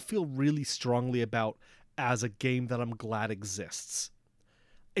still feel really strongly about as a game that I'm glad exists.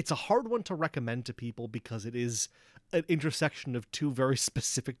 It's a hard one to recommend to people because it is an intersection of two very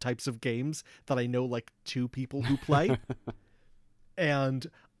specific types of games that I know like two people who play. And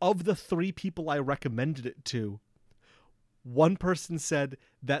of the three people I recommended it to, one person said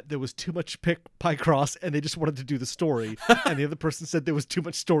that there was too much Picross and they just wanted to do the story. And the other person said there was too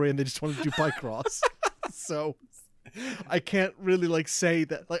much story and they just wanted to do Picross. So I can't really like say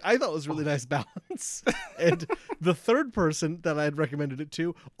that. Like I thought it was really nice balance. And the third person that I had recommended it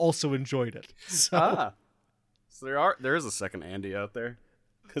to also enjoyed it. So, so there is a second Andy out there,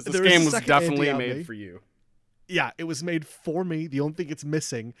 because this There game is a was second definitely Andy out made me. for you. yeah, it was made for me. The only thing it's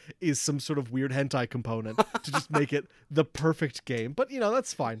missing is some sort of weird hentai component to just make it the perfect game. But, you know,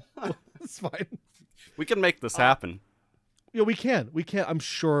 that's fine. That's fine. We can make this happen. Yeah, we can. I'm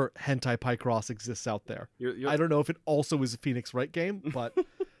sure Hentai Picross exists out there. I don't know if it also is a Phoenix Wright game, but...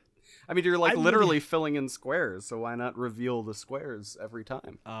 I mean, you're like I really- literally filling in squares, so why not reveal the squares every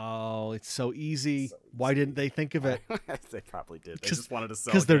time? Oh, it's so easy. Why didn't they think of it? They probably did. They just wanted to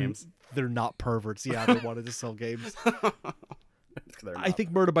sell Because games. they're not perverts. Yeah, they wanted to sell games. They're I not.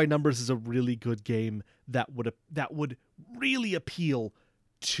 think Murder by Numbers is a really good game that would really appeal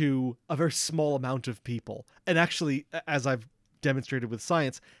to a very small amount of people. And actually, as I've demonstrated with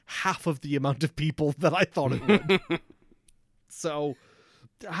science, half of the amount of people that I thought it would. So,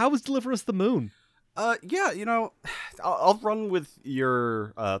 how was Deliver Us the Moon? Yeah, you know, I'll run with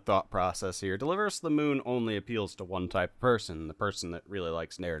your thought process here. Deliver Us the Moon only appeals to one type of person, the person that really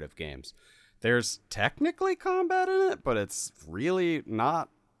likes narrative games. There's technically combat in it, but it's really not.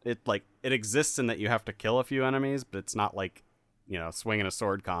 It exists in that you have to kill a few enemies, but it's not like, you know, swinging a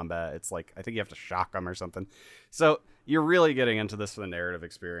sword combat. It's like, I think you have to shock them or something. So you're really getting into this for the narrative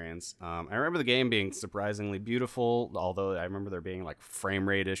experience. I remember the game being surprisingly beautiful, although I remember there being like frame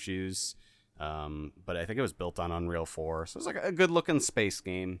rate issues. But I think it was built on Unreal 4. So it's like a good looking space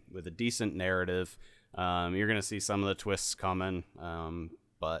game with a decent narrative. You're going to see some of the twists coming.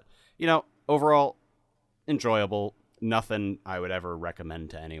 But, you know, overall, enjoyable. Nothing I would ever recommend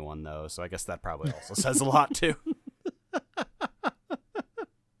to anyone, though. So I guess that probably also says a lot, too.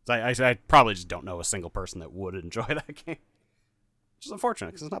 So I probably just don't know a single person that would enjoy that game. Which is unfortunate,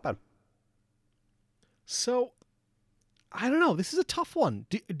 because it's not bad. So, I don't know. This is a tough one.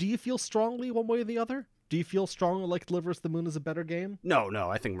 Do you feel strongly one way or the other? Do you feel strongly like Deliver Us the Moon is a better game? No.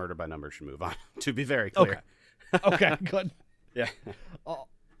 I think Murder by Numbers should move on, to be very clear. Okay, good. Yeah.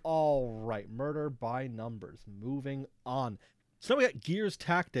 All right, Murder by Numbers. Moving on. So now we got Gears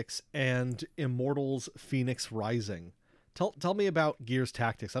Tactics and Immortals Phoenix Rising. Tell me about Gears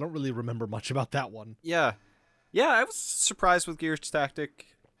Tactics. I don't really remember much about that one. Yeah, I was surprised with Gears Tactics.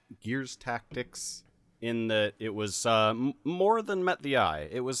 in that it was more than met the eye.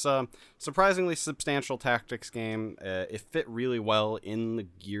 It was surprisingly substantial tactics game. It fit really well in the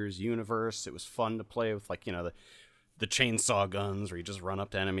Gears universe. It was fun to play with, like, the chainsaw guns where you just run up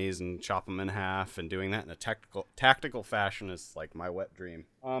to enemies and chop them in half, and doing that in a tactical fashion is like my wet dream.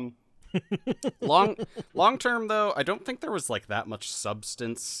 Long term though, I don't think there was like that much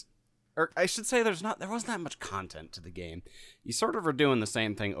substance, or I should say there wasn't that much content to the game. You sort of are doing the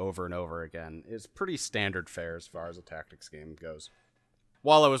same thing over and over again. It's pretty standard fare as far as a tactics game goes.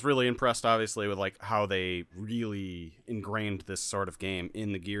 While I was really impressed, obviously, with like how they really ingrained this sort of game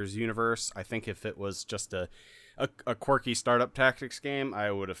in the Gears universe, I think if it was just a quirky startup tactics game, I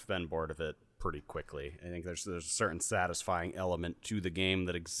would have been bored of it pretty quickly. I think there's a certain satisfying element to the game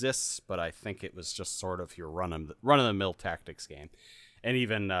that exists, but I think it was just sort of your run-of-the-mill tactics game. And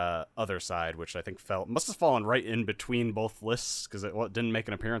even Other Side, which I think must have fallen right in between both lists because it didn't make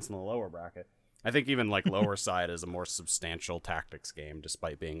an appearance in the lower bracket. I think even like Lower Side is a more substantial tactics game,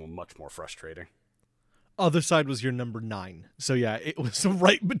 despite being much more frustrating. Other Side was your number 9. So yeah, it was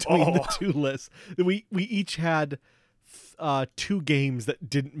right between the two lists. We each had 2 games that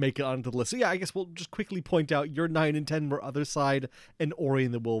didn't make it onto the list. So yeah, I guess we'll just quickly point out your 9 and 10 were Other Side and Ori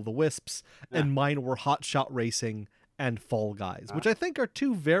and the Will of the Wisps, and mine were Hot Shot Racing and Fall Guys, which I think are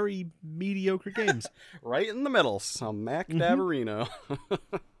 2 very mediocre games. Right in the middle, some Mac Dabarino.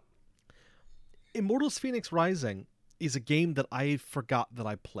 Immortals Phoenix Rising is a game that I forgot that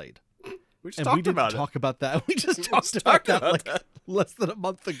I played. We just talked about it. Talk about that. We just talked about that less than a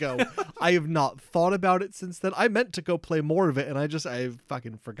month ago. I have not thought about it since then. I meant to go play more of it, and I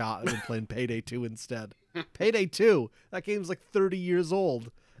fucking forgot. I've been playing Payday 2 instead. Payday 2, that game's like 30 years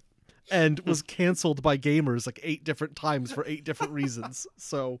old and was canceled by gamers like 8 different times for 8 different reasons.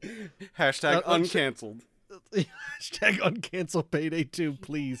 So hashtag uncanceled. Hashtag uncancel Payday 2,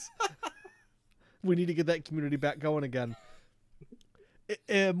 please. We need to get that community back going again.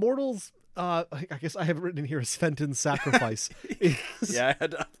 Immortals, I guess I have it written in here as Fenton's Sacrifice. Yeah, I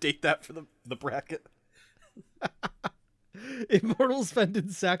had to update that for the bracket. Immortals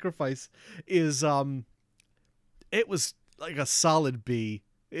Fenton's Sacrifice is it was like a solid B.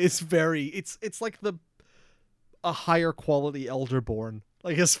 It's like a higher quality Elderborn.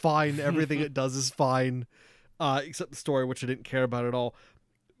 Like, it's fine. Everything it does is fine. Except the story, which I didn't care about at all.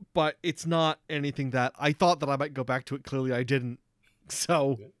 But it's not anything that I thought that I might go back to it. Clearly I didn't.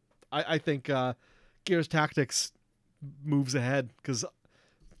 So I think Gears Tactics moves ahead, because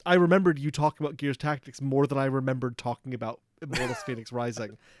I remembered you talking about Gears Tactics more than I remembered talking about Immortals Phoenix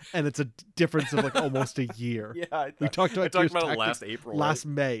Rising, and it's a difference of like almost a year. Yeah, we talked about it last April, last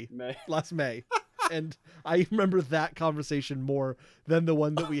May, and I remember that conversation more than the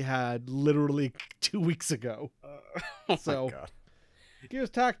one that we had literally 2 weeks ago. Oh my God.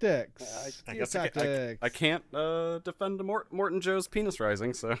 Gears Tactics. I guess I can't defend Morton Joe's Penis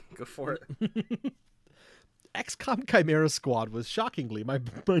Rising, so go for it. XCOM Chimera Squad was shockingly my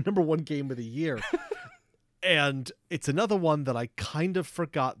number 1 game of the year. And it's another one that I kind of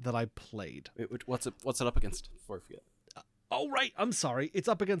forgot that I played. What's it up against before I forget? Oh, right. I'm sorry. It's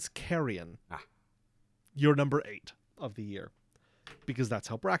up against Carrion. Your number 8 of the year. Because that's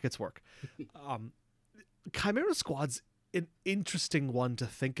how brackets work. Chimera Squad's an interesting one to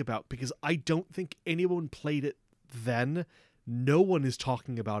think about, because I don't think anyone played it then. No one is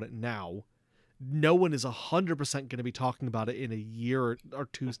talking about it now. No one is 100% going to be talking about it in a year or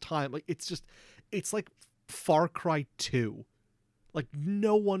two's time. Like, it's like Far Cry 2. Like,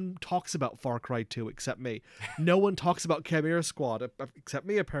 no one talks about Far Cry 2 except me. No one talks about Chimera Squad except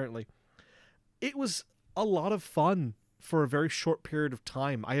me, apparently. It was a lot of fun for a very short period of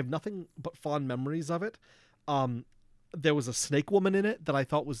time. I have nothing but fond memories of it. There was a snake woman in it that I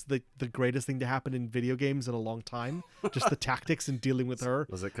thought was the greatest thing to happen in video games in a long time. Just the tactics and dealing with her.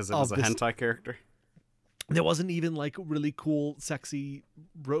 Was it because it was a hentai character? There wasn't even like really cool, sexy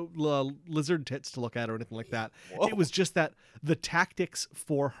lizard tits to look at or anything like that. Whoa. It was just that the tactics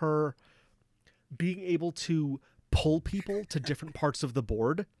for her being able to pull people to different parts of the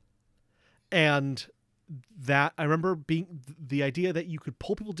board, and that I remember being the idea that you could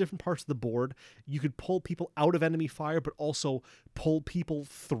pull people different parts of the board, you could pull people out of enemy fire, but also pull people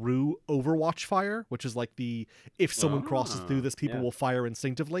through Overwatch fire, which is like if someone crosses through this, people will fire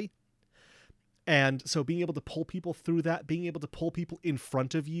instinctively. And so being able to pull people through that, being able to pull people in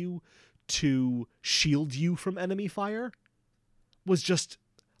front of you to shield you from enemy fire, was just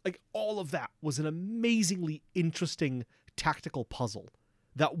like, all of that was an amazingly interesting tactical puzzle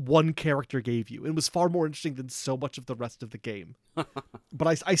that one character gave you. It was far more interesting than so much of the rest of the game.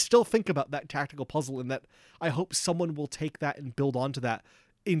 But I still think about that tactical puzzle, and that I hope someone will take that and build onto that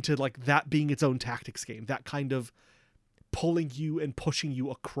into like that being its own tactics game, that kind of pulling you and pushing you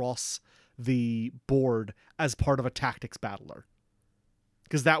across the board as part of a tactics battler.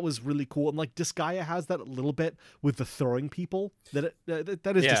 Because that was really cool. And like Disgaea has that a little bit with the throwing people. That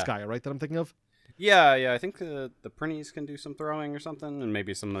is Disgaea, right? That I'm thinking of. Yeah. I think the Prinnies can do some throwing or something, and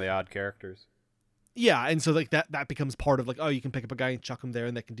maybe some of the odd characters. Yeah, and so like that becomes part of like, oh, you can pick up a guy and chuck him there,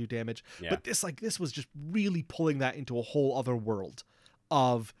 and that can do damage. Yeah. But this was just really pulling that into a whole other world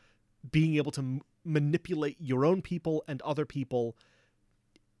of being able to manipulate your own people and other people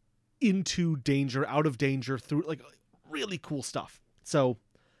into danger, out of danger, through like really cool stuff. So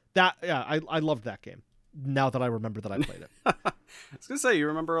that, yeah, I loved that game. Now that I remember that I played it. I was gonna say, you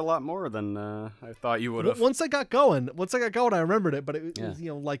remember a lot more than I thought you would have. Once I got going, I remembered it. But it was, you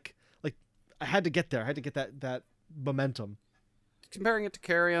know, like I had to get there. I had to get that momentum. Comparing it to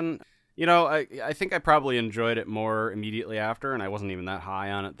Carrion, you know, I think I probably enjoyed it more immediately after, and I wasn't even that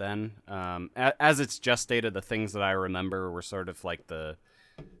high on it then. As it's just stated, the things that I remember were sort of like the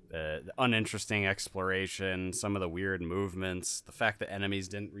uninteresting exploration, some of the weird movements, the fact that enemies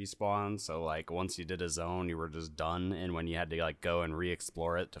didn't respawn, so like once you did a zone you were just done, and when you had to like go and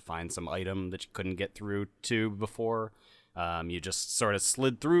re-explore it to find some item that you couldn't get through to before, you just sort of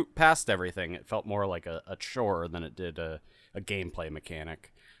slid through past everything. It felt more like a chore than it did a gameplay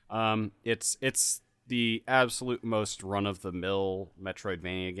mechanic. It's the absolute most run-of-the-mill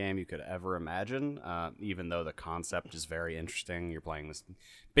Metroidvania game you could ever imagine, even though the concept is very interesting. You're playing this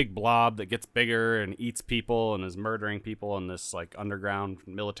big blob that gets bigger and eats people and is murdering people in this like underground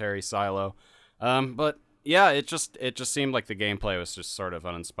military silo. But yeah, it just seemed like the gameplay was just sort of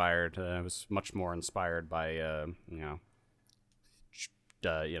uninspired. It was much more inspired by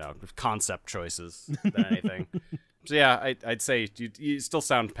concept choices than anything. So yeah, I'd say you still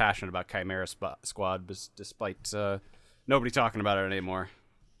sound passionate about Chimera Squad, despite nobody talking about it anymore.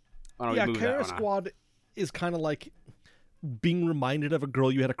 Why don't we move Chimera Squad is kind of like being reminded of a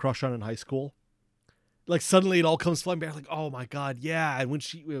girl you had a crush on in high school. Like suddenly it all comes flying back, like, oh my god, yeah, and when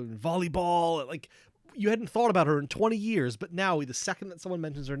she in volleyball, like you hadn't thought about her in 20 years, but now the second that someone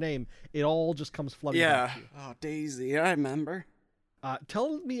mentions her name, it all just comes flooding back to you. Oh, Daisy, I remember.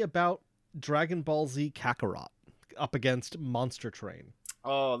 Tell me about Dragon Ball Z Kakarot up against Monster Train.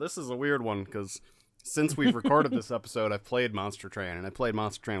 Oh, this is a weird one, because since we've recorded this episode, I've played Monster Train, and I played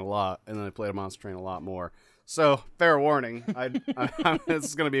Monster Train a lot, and then I played Monster Train a lot more. So, fair warning, this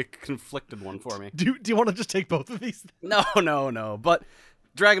is going to be a conflicted one for me. Do you want to just take both of these? No. But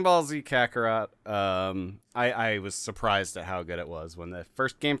Dragon Ball Z Kakarot, I was surprised at how good it was. When the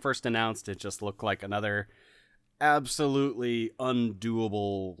game first announced, it just looked like another absolutely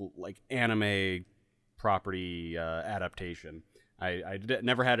undoable like anime property adaptation. I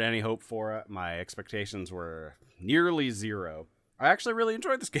never had any hope for it. My expectations were nearly zero. I actually really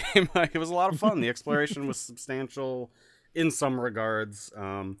enjoyed this game. It was a lot of fun. The exploration was substantial in some regards.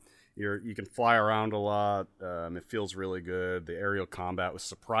 You can fly around a lot. It feels really good. The aerial combat was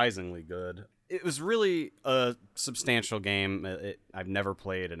surprisingly good. It was really a substantial game. I've never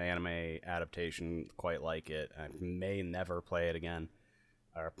played an anime adaptation quite like it. I may never play it again,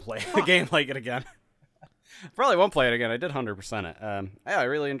 or play a game like it again. Probably won't play it again. I did 100% it. Yeah, I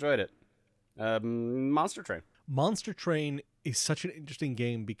really enjoyed it. Monster Train. Monster Train is such an interesting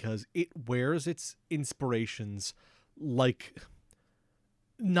game because it wears its inspirations like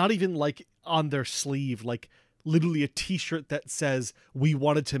not even like on their sleeve, like literally a t-shirt that says we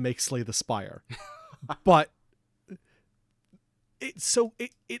wanted to make Slay the Spire. But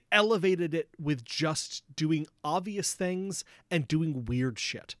it elevated it with just doing obvious things and doing weird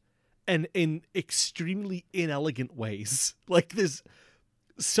shit, and in extremely inelegant ways. Like there's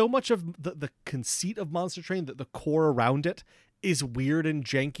so much of the conceit of Monster Train, that the core around it is weird and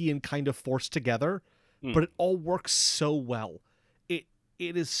janky and kind of forced together, but it all works so well.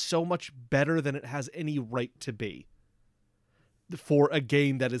 It is so much better than it has any right to be for a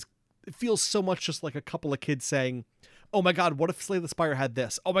game that is, it feels so much just like a couple of kids saying, oh my god, what if Slay the Spire had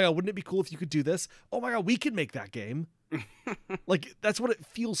this? Oh my god, wouldn't it be cool if you could do this? Oh my god, we could make that game. Like, that's what it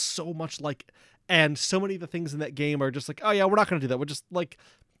feels so much like. And so many of the things in that game are just like, oh yeah, we're not going to do that. We're just like,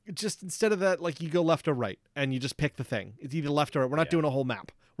 instead of that, like you go left or right and you just pick the thing. It's either left or right. We're not doing a whole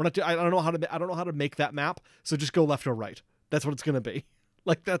map. We're not I don't know how to make that map. So just go left or right. That's what it's going to be.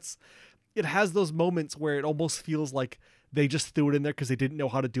 Like it has those moments where it almost feels like they just threw it in there because they didn't know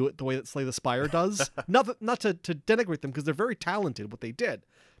how to do it the way that Slay the Spire does. not to denigrate them, because they're very talented what they did,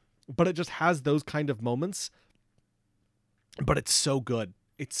 but it just has those kind of moments. But it's so good.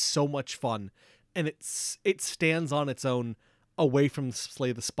 It's so much fun, and it stands on its own away from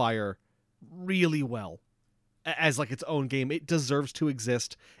Slay the Spire really well. as like its own game. It deserves to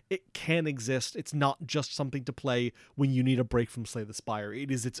exist. It can exist. It's not just something to play when you need a break from Slay the Spire.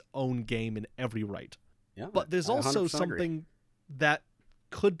 It is its own game in every right. Yeah, But there's I also 100% something agree. that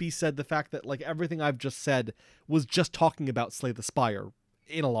could be said, the fact that like everything I've just said was just talking about Slay the Spire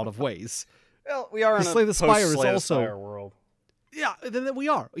in a lot of ways. Well, we are in a Slay the Spire is post-Slay the also- Spire world. Yeah, then we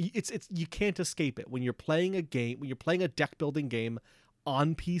are. It's you can't escape it. When you're playing a game, when you're playing a deck building game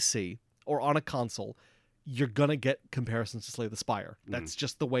on PC or on a console, you're gonna get comparisons to Slay the Spire. That's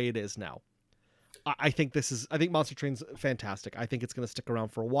just the way it is now. I think Monster Train's fantastic. I think it's going to stick around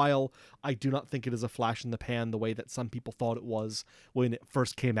for a while. I do not think it is a flash in the pan the way that some people thought it was when it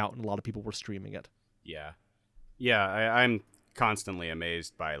first came out and a lot of people were streaming it. Yeah. I'm constantly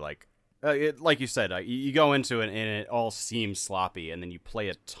amazed by like you said, you go into it and it all seems sloppy, and then you play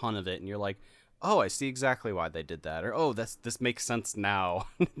a ton of it and you're like, oh, I see exactly why they did that, or oh, this makes sense now.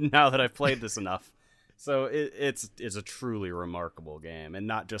 Now that I've played this enough. So it's a truly remarkable game, and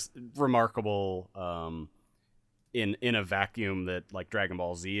not just remarkable in a vacuum that like Dragon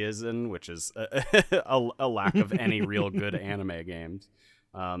Ball Z is in, which is a lack of any real good anime games.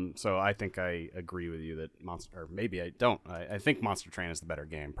 So I think I agree with you that or maybe I don't. I think Monster Train is the better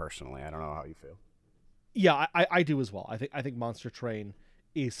game personally. I don't know how you feel. Yeah, I do as well. I think Monster Train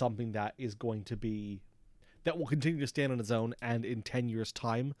is something that is going to be, that will continue to stand on its own, and in 10 years'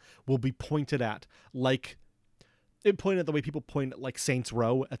 time will be pointed at like it pointed at the way people point at like Saints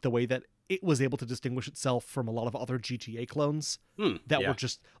Row, at the way that it was able to distinguish itself from a lot of other GTA clones that were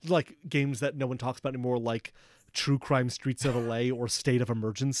just like games that no one talks about anymore, like True Crime Streets of LA or State of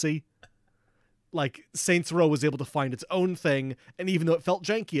Emergency. Like Saints Row was able to find its own thing, and even though it felt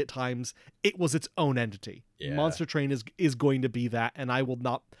janky at times, it was its own entity. Yeah. Monster Train is going to be that, and I would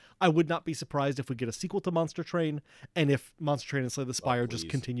not be surprised if we get a sequel to Monster Train, and if Monster Train and Slay the Spire just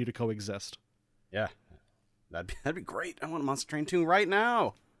please. continue to coexist. Yeah, that'd be great. I want a Monster Train 2 right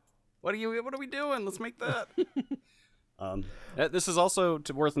now. What are we doing? Let's make that. This is also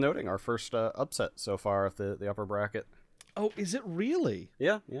worth noting our first upset so far at the upper bracket. Oh, is it really?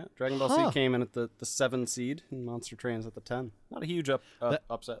 Yeah. Dragon Ball Z came in at the 7 seed, and Monster Train's at the 10. Not a huge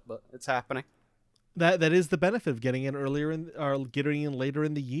upset, but it's happening. That is the benefit of getting in earlier or getting in later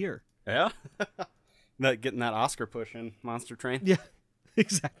in the year. Yeah, getting that Oscar push in Monster Train. Yeah,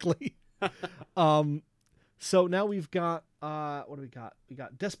 exactly. So now we've got what do we got? We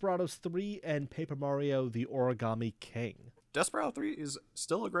got Desperados 3 and Paper Mario: The Origami King. Desperado 3 is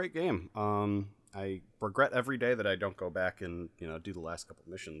still a great game. I regret every day that I don't go back and do the last couple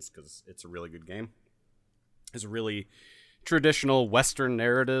missions, because it's a really good game. It's a really traditional Western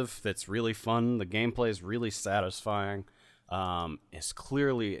narrative that's really fun. The gameplay is really satisfying. It's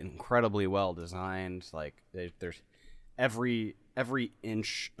clearly incredibly well designed. Like there's every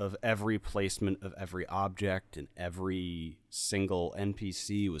inch of every placement of every object and every single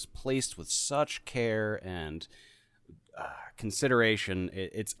NPC was placed with such care and consideration.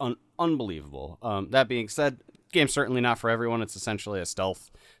 It's unbelievable. That being said, game's certainly not for everyone. It's essentially a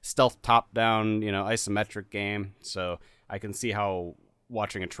stealth top-down, isometric game. So I can see how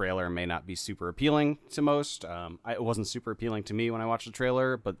watching a trailer may not be super appealing to most. It wasn't super appealing to me when I watched the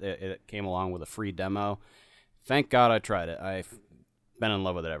trailer, but it came along with a free demo. Thank God I tried it. I've been in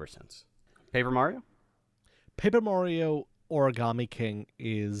love with it ever since. Paper Mario? Paper Mario Origami King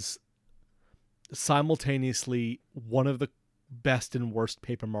is simultaneously one of the best and worst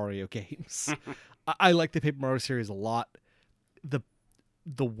Paper Mario games. I like the Paper Mario series a lot.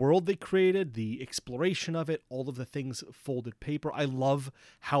 The world they created, the exploration of it, all of the things folded paper. I love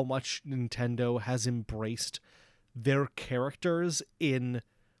how much Nintendo has embraced their characters in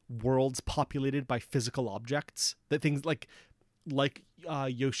worlds populated by physical objects. That things like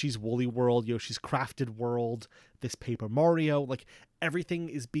Yoshi's Woolly World, Yoshi's Crafted World, this Paper Mario, like everything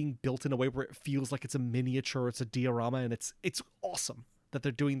is being built in a way where it feels like it's a miniature, it's a diorama, and it's awesome that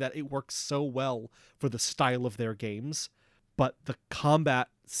they're doing that. It works so well for the style of their games. But the combat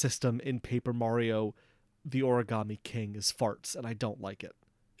system in Paper Mario, The Origami King, is farts, and I don't like it.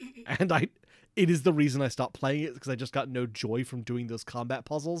 And it is the reason I stopped playing it, because I just got no joy from doing those combat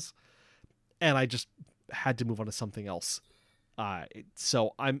puzzles, and I just had to move on to something else.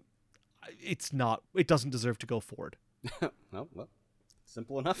 So it doesn't deserve to go forward. Well,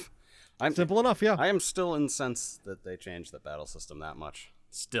 simple enough. Simple enough, yeah. I am still incensed that they changed the battle system that much.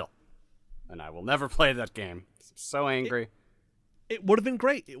 Still. And I will never play that game. I'm so angry. It would have been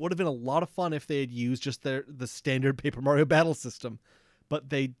great. It would have been a lot of fun if they had used just the standard Paper Mario battle system. But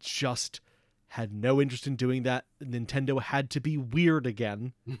they just had no interest in doing that. Nintendo had to be weird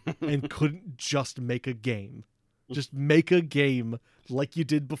again and couldn't just make a game. Just make a game like you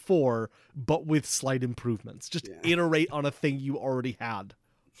did before, but with slight improvements. Just iterate on a thing you already had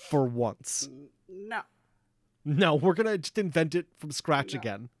for once. No, we're going to just invent it from scratch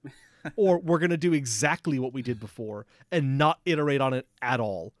again. Or we're going to do exactly what we did before and not iterate on it at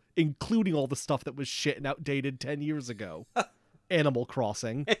all, including all the stuff that was shit and outdated 10 years ago. Animal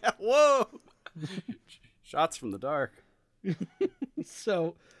Crossing. Whoa! Shots from the dark.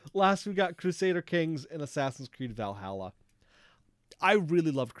 So, last we got Crusader Kings and Assassin's Creed Valhalla. I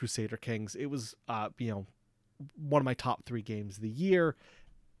really loved Crusader Kings. It was, one of my top 3 games of the year.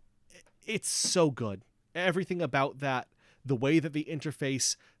 It's so good. Everything about that, the way that the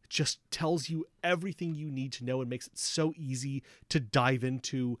interface just tells you everything you need to know and makes it so easy to dive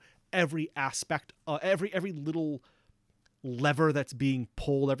into every aspect, every little lever that's being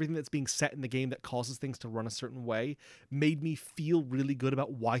pulled, everything that's being set in the game that causes things to run a certain way, made me feel really good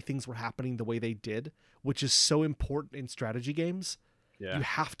about why things were happening the way they did, which is so important in strategy games. Yeah. You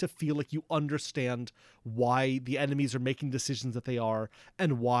have to feel like you understand why the enemies are making decisions that they are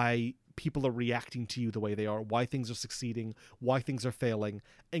and why people are reacting to you the way they are, why things are succeeding, why things are failing.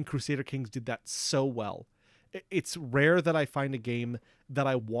 And Crusader Kings did that so well. It's rare that I find a game that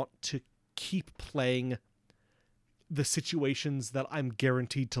I want to keep playing the situations that I'm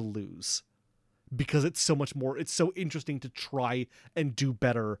guaranteed to lose, because it's so much more, it's so interesting to try and do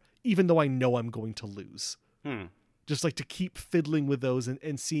better, even though I know I'm going to lose. Just like to keep fiddling with those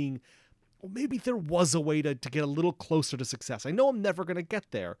and seeing, well, maybe there was a way to get a little closer to success. I know I'm never going to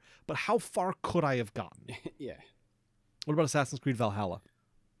get there, but how far could I have gotten? Yeah. What about Assassin's Creed Valhalla?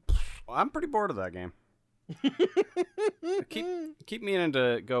 Well, I'm pretty bored of that game. keep meaning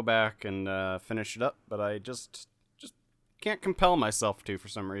to go back and finish it up, but I just can't compel myself to for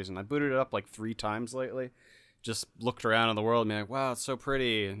some reason. I booted it up like 3 times lately. Just looked around in the world and be like, wow, it's so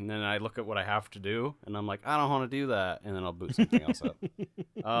pretty. And then I look at what I have to do, and I'm like, I don't want to do that. And then I'll boot something else up.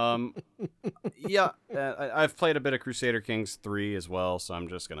 I've played a bit of Crusader Kings 3 as well, so I'm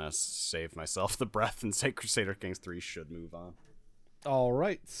just going to save myself the breath and say Crusader Kings 3 should move on. All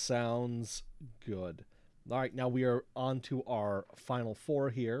right, sounds good. All right, now we are on to our final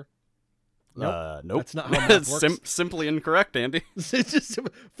 4 here. Nope. That's not how that works. Simply incorrect, Andy. It's just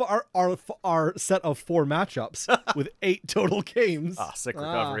for our set of 4 matchups with 8 total games. Sick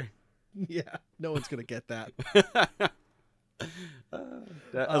recovery. Yeah, no one's gonna get that.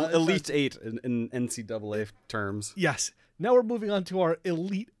 Elite 8 in NCAA terms. Yes. Now we're moving on to our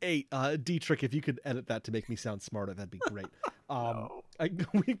Elite 8. Dietrich, if you could edit that to make me sound smarter, that'd be great.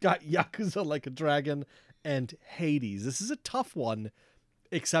 We've got Yakuza Like a Dragon and Hades. This is a tough one.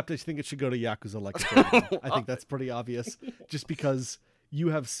 Except I think it should go to Yakuza Like a Dragon. I think that's pretty obvious. Just because you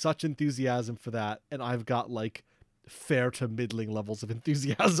have such enthusiasm for that, and I've got like fair to middling levels of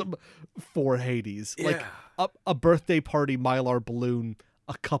enthusiasm for Hades. Yeah. Like a birthday party Mylar balloon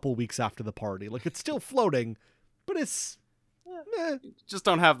a couple weeks after the party. Like it's still floating, but it's just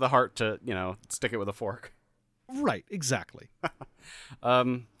don't have the heart to, stick it with a fork. Right, exactly. If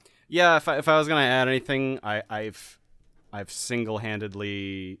I was gonna add anything, I've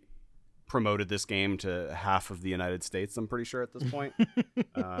single-handedly promoted this game to half of the United States, I'm pretty sure at this point.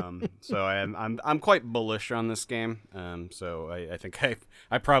 So I'm quite bullish on this game. So I think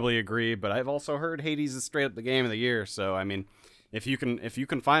I probably agree, but I've also heard Hades is straight up the game of the year. So I mean, if you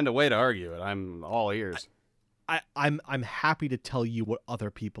can find a way to argue it, I'm all ears. I'm happy to tell you what other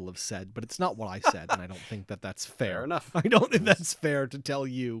people have said, but it's not what I said, and I don't think that's fair. Fair enough. I don't think that's fair to tell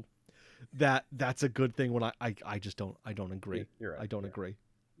you that's a good thing when I just don't agree. You're right. I don't agree.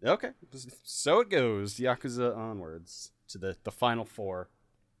 Okay. So it goes. Yakuza onwards to the final 4.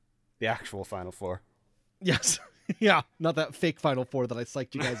 The actual final 4. Yes. Yeah. Not that fake final 4 that I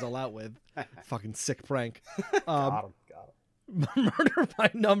psyched you guys all out with. Fucking sick prank. Got him. Murder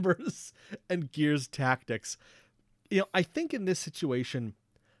by Numbers and Gears Tactics. I think in this situation,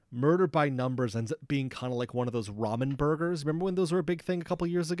 Murder by Numbers ends up being kind of like one of those ramen burgers. Remember when those were a big thing a couple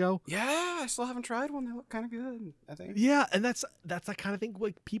years ago? Yeah, I still haven't tried one. They look kind of good, I think. Yeah, and that's the kind of thing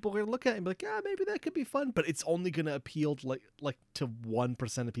like people are gonna look at it and be like, yeah, maybe that could be fun, but it's only gonna appeal to like to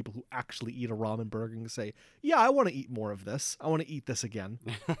 1% of people who actually eat a ramen burger and say, yeah, I want to eat more of this. I want to eat this again.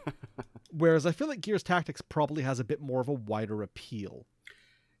 Whereas I feel like Gears Tactics probably has a bit more of a wider appeal.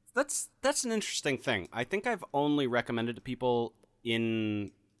 That's an interesting thing. I think I've only recommended to people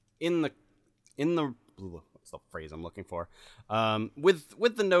in the what's the phrase I'm looking for?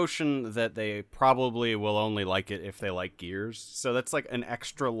 With the notion that they probably will only like it if they like Gears. So that's like an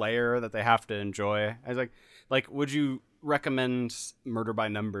extra layer that they have to enjoy. I was like would you recommend Murder by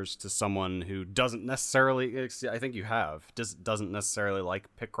Numbers to someone who doesn't necessarily, I think you have, doesn't necessarily like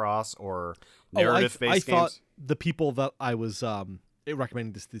Picross or narrative-based games? I thought the people that I was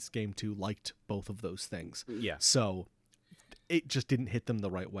recommending this game to liked both of those things. Yeah. So it just didn't hit them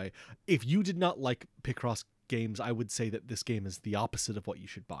the right way. If you did not like Picross games, I would say that this game is the opposite of what you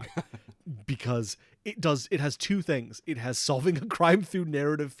should buy. Because it has two things. It has solving a crime through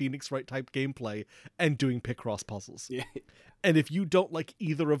narrative Phoenix Wright type gameplay and doing Picross puzzles. Yeah. And if you don't like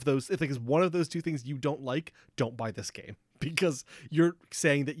either of those, if it's one of those two things you don't like, don't buy this game. Because you're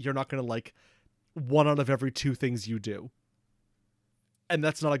saying that you're not going to like one out of every two things you do. And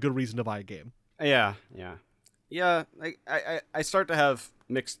that's not a good reason to buy a game. Yeah. I start to have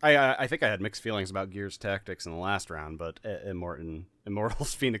mixed. I think I had mixed feelings about Gears Tactics in the last round, but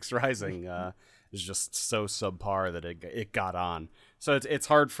Immortals Phoenix Rising is just so subpar that it got on. So it's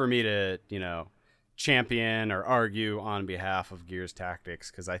hard for me to champion or argue on behalf of Gears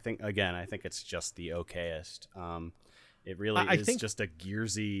Tactics, because I think it's just the okayest. It really is just a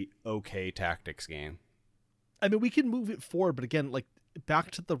Gearsy okay tactics game. I mean, we can move it forward, but again, like,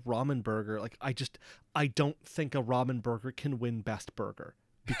 back to the ramen burger, like, I don't think a ramen burger can win best burger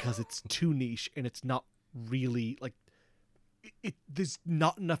because it's too niche and it's not really like there's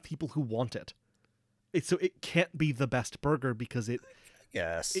not enough people who want it. So it can't be the best burger because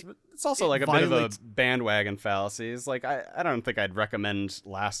it's also like a bit of a bandwagon fallacy. It's like I don't think I'd recommend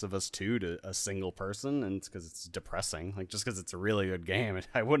Last of Us 2 to a single person, and it's because it's depressing. Like, just because it's a really good game,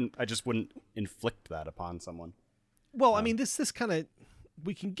 I just wouldn't inflict that upon someone. Well, I mean, this kind of,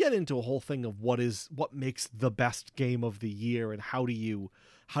 we can get into a whole thing of what makes the best game of the year, and how do you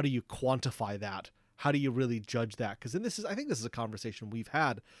quantify that? How do you really judge that? Because I think this is a conversation we've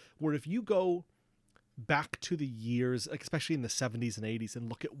had where if you go back to the years, like especially in the 70s and 80s, and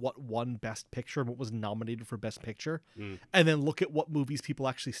look at what won Best Picture and what was nominated for Best Picture, and then look at what movies people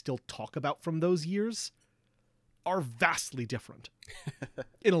actually still talk about from those years, are vastly different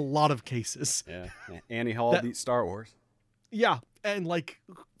in a lot of cases. Yeah. Annie Hall beat Star Wars. Yeah. And like,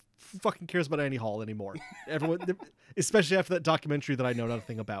 who fucking cares about Annie Hall anymore? Everyone, especially after that documentary that I know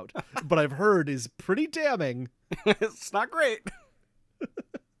nothing about, but I've heard is pretty damning. It's not great.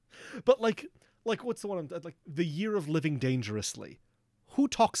 But like what's the one? Like The Year of Living Dangerously. Who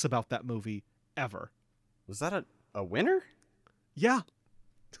talks about that movie ever? Was that a winner? Yeah.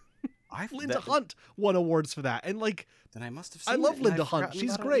 Linda Hunt won awards for that, and like, then I must have seen I love it, Linda Hunt.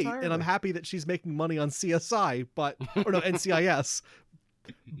 She's great, and I'm happy that she's making money on CSI, NCIS.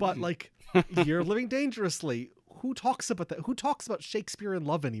 But like, Year of Living Dangerously. Who talks about that? Who talks about Shakespeare in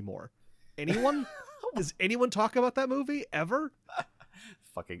Love anymore? Anyone? Does anyone talk about that movie ever?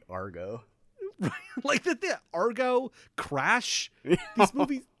 Fucking Argo. Like the Argo, Crash. These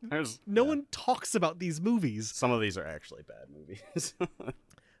movies. No one talks about these movies. Some of these are actually bad movies.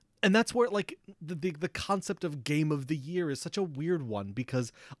 And that's where, like, the concept of Game of the Year is such a weird one,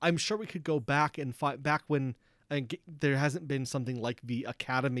 because I'm sure we could go back and find back when there hasn't been something like the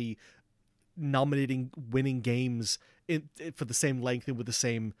Academy nominating winning games for the same length and with the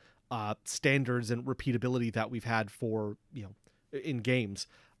same standards and repeatability that we've had for, in games,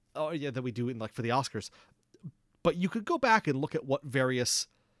 that we do in, like, for the Oscars. But you could go back and look at what various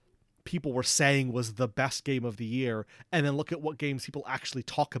people were saying was the best game of the year, and then look at what games people actually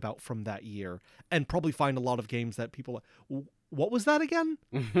talk about from that year, and probably find a lot of games that people, what was that again?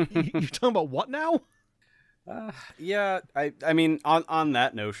 You're talking about what now? Yeah, I mean, on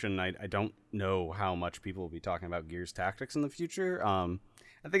that notion, I don't know how much people will be talking about Gears Tactics in the future. I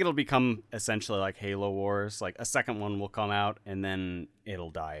think it'll become essentially like Halo Wars. Like, a second one will come out, and then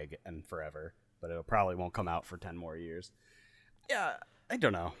it'll die again forever, but it probably won't come out for 10 more years. Yeah, I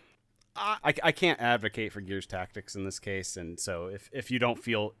don't know. I can't advocate for Gears Tactics in this case, and so if you don't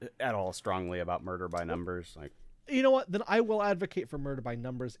feel at all strongly about Murder by Numbers, like, you know what, then I will advocate for Murder by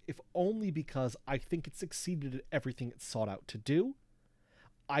Numbers, if only because I think it succeeded at everything it sought out to do.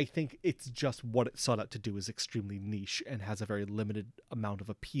 I think it's just what it sought out to do is extremely niche and has a very limited amount of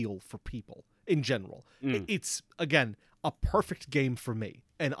appeal for people in general. It's, again, a perfect game for me,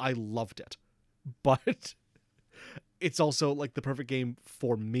 and I loved it. But it's also like the perfect game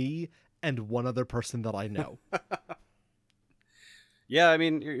for me and one other person that I know. Yeah, I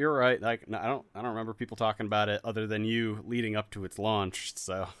mean, you're right. Like, I don't remember people talking about it other than you leading up to its launch.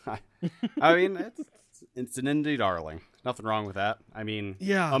 So, I mean, it's an indie darling. Nothing wrong with that. I mean,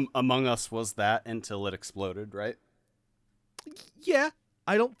 yeah. Among Us was that until it exploded, right? Yeah,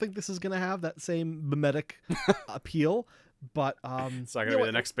 I don't think this is gonna have that same mimetic appeal, but it's not gonna be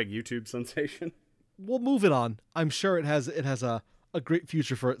the next big YouTube sensation. We'll move it on. I'm sure it has a a great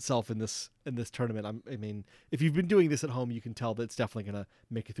future for itself in this tournament. I mean, if you've been doing this at home, you can tell that it's definitely going to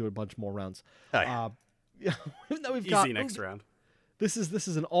make it through a bunch more rounds. Oh, yeah. We've Easy got next round. This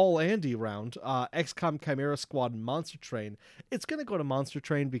is an all Andy round. XCOM Chimera Squad and Monster Train. It's going to go to Monster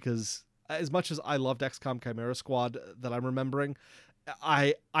Train because as much as I loved XCOM Chimera Squad that I'm remembering,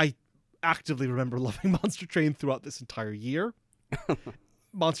 I actively remember loving Monster Train throughout this entire year.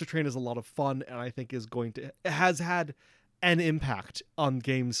 Monster Train is a lot of fun, and I think has had an impact on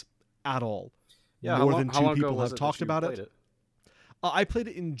games at all. Yeah, more than two people have talked about it. I played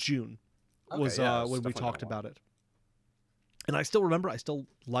it in June. Okay, When we talked about it. And I still remember, I still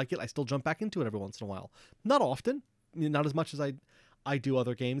like it. I still jump back into it every once in a while. Not often, not as much as I do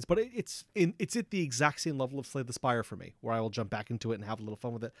other games, but it's at the exact same level of Slay the Spire for me, where I will jump back into it and have a little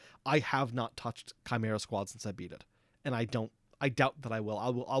fun with it. I have not touched Chimera Squad since I beat it, and I doubt that I will. I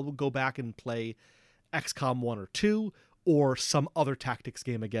will go back and play XCOM 1 or 2 or some other tactics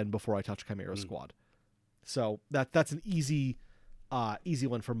game again before I touch Chimera Squad. So that's an easy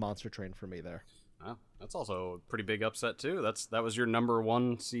one for Monster Train for me there. Wow, that's also a pretty big upset too. That was your number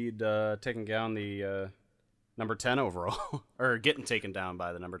 1 seed taking down the number 10 overall, or getting taken down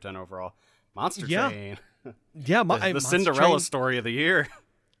by the number 10 overall Monster Train. Yeah, the Cinderella story of the year.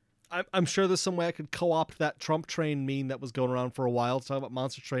 I'm sure there's some way I could co-opt that Trump Train meme that was going around for a while to talk about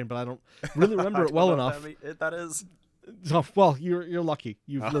Monster Train, but I don't really remember it well enough. That is. So, well, you're lucky.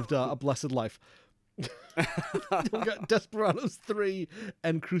 You've lived a blessed life. We got Desperados 3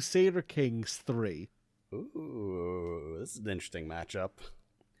 and Crusader Kings 3. Ooh, this is an interesting matchup.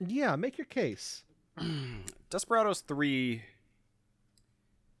 Yeah, make your case. Desperados 3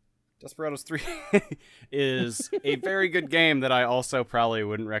 is a very good game that I also probably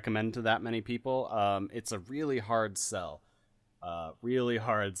wouldn't recommend to that many people. It's a really hard sell. I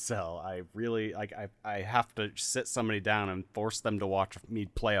really I have to sit somebody down and force them to watch me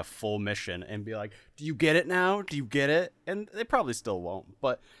play a full mission and be like, do you get it now? Do you get it? And they probably still won't.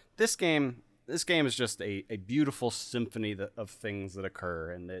 But this game is just a beautiful symphony of things that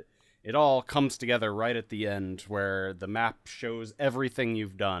occur, and it all comes together right at the end where the map shows everything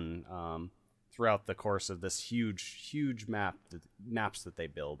you've done throughout the course of this huge maps that they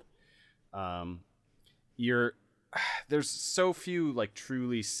build. There's so few like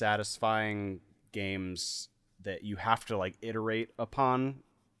truly satisfying games that you have to like iterate upon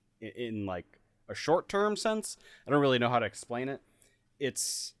in like a short-term sense. I don't really know how to explain it.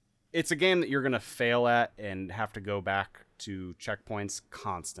 It's a game that you're going to fail at and have to go back to checkpoints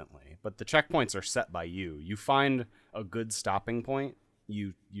constantly. But the checkpoints are set by you. You find a good stopping point.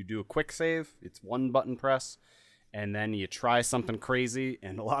 You do a quick save. It's one button press. And then you try something crazy,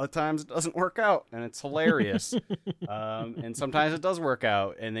 and a lot of times it doesn't work out, and it's hilarious. And sometimes it does work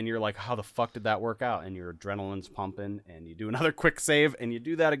out, and then you're like, how the fuck did that work out? And your adrenaline's pumping, and you do another quick save, and you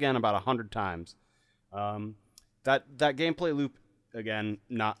do that again about 100 times. That gameplay loop, again,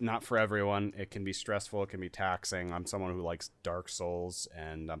 not for everyone. It can be stressful. It can be taxing. I'm someone who likes Dark Souls,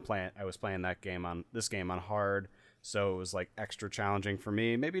 and I was playing this game on hard. So it was like extra challenging for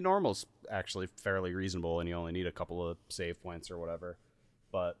me. Maybe normal's actually fairly reasonable and you only need a couple of save points or whatever.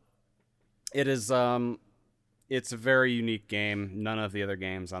 But it is it's a very unique game. None of the other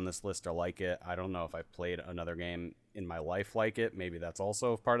games on this list are like it. I don't know if I've played another game in my life like it. Maybe that's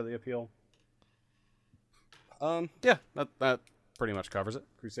also part of the appeal. Yeah, that pretty much covers it.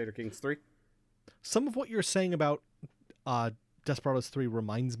 Crusader Kings 3. Some of what you're saying about Desperados 3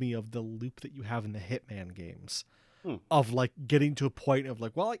 reminds me of the loop that you have in the Hitman games. Of like getting to a point of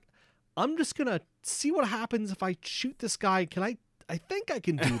like, well, like I'm just gonna see what happens if I shoot this guy. I think I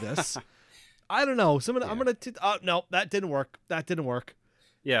can do this. I don't know. I'm gonna. No, that didn't work.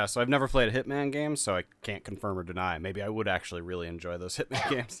 Yeah, so I've never played a Hitman game, so I can't confirm or deny. Maybe I would actually really enjoy those Hitman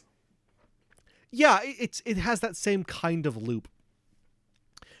games. Yeah, it has that same kind of loop.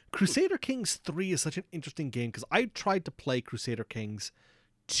 Crusader Kings 3 is such an interesting game because I tried to play Crusader Kings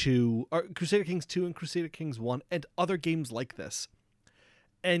 2 and Crusader Kings 1 and other games like this,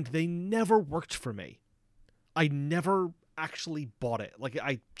 and they never worked for me. I never actually bought it. Like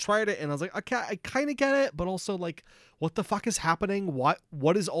I tried it and I was like, okay, I kind of get it, but also like, what the fuck is happening?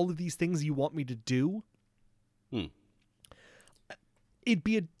 What is all of these things you want me to do? It'd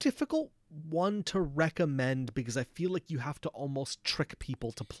be a difficult one to recommend because I feel like you have to almost trick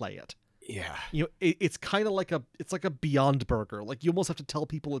people to play it. Yeah. You know, it's kind of like it's like a Beyond Burger. Like you almost have to tell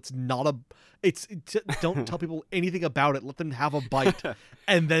people don't tell people anything about it. Let them have a bite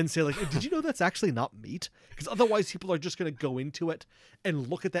and then say like, did you know that's actually not meat? Because otherwise people are just going to go into it and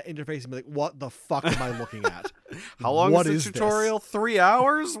look at that interface and be like, what the fuck am I looking at? How long is the tutorial? This? 3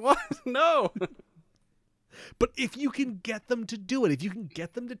 hours? What? No. But if you can get them to do it, if you can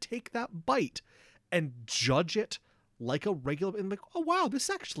get them to take that bite and judge it like a regular, and like, oh wow, this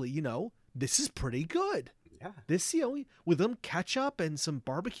actually, this is pretty good. Yeah. This, with them ketchup and some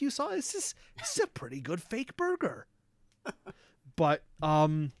barbecue sauce, this is a pretty good fake burger. But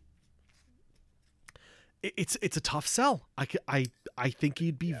it's a tough sell. I think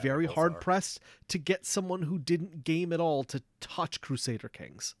you'd be very hard pressed to get someone who didn't game at all to touch Crusader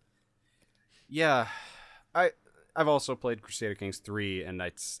Kings. Yeah, I've also played Crusader Kings 3, and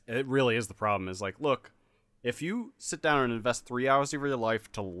it really is the problem. Is like, look, if you sit down and invest 3 hours of your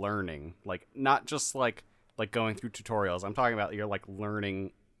life to learning, like not just like going through tutorials. I'm talking about you're like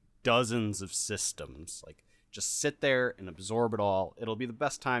learning dozens of systems. Like just sit there and absorb it all. It'll be the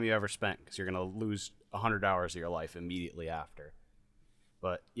best time you ever spent because you're gonna lose 100 hours of your life immediately after.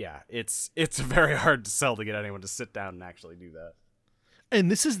 But yeah, it's very hard to sell to get anyone to sit down and actually do that.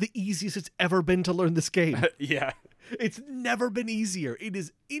 And this is the easiest it's ever been to learn this game. Yeah. It's never been easier. It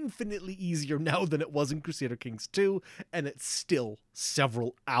is infinitely easier now than it was in Crusader Kings 2, and it's still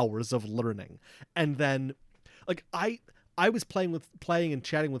several hours of learning. And then, like, I was playing and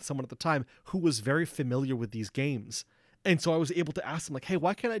chatting with someone at the time who was very familiar with these games. And so I was able to ask them, like, hey,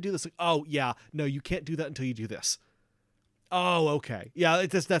 why can't I do this? Like, oh, yeah, no, you can't do that until you do this. Oh, okay. Yeah,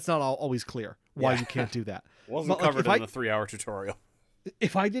 that's not always clear why you can't do that. Wasn't covered in the 3-hour tutorial.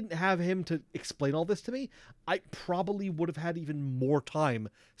 If I didn't have him to explain all this to me, I probably would have had even more time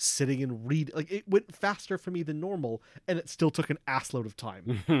sitting and read. Like, it went faster for me than normal, and it still took an assload of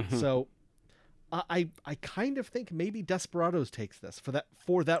time. So I kind of think maybe Desperados takes this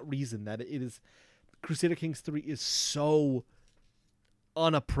for that reason, that it is Crusader Kings 3 is so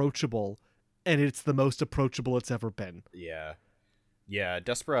unapproachable, and it's the most approachable it's ever been. Yeah,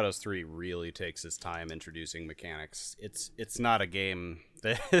 Desperados 3 really takes its time introducing mechanics. It's not a game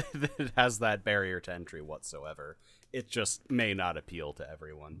that has that barrier to entry whatsoever. It just may not appeal to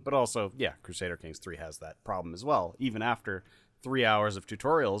everyone. But also, yeah, Crusader Kings 3 has that problem as well. Even after 3 hours of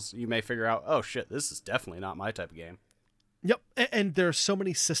tutorials, you may figure out, oh shit, this is definitely not my type of game. Yep, and there are so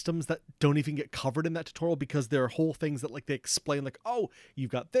many systems that don't even get covered in that tutorial because there are whole things that, like, they explain, like, oh,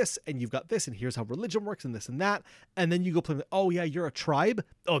 you've got this, and you've got this, and here's how religion works, and this and that, and then you go play, oh, yeah, you're a tribe?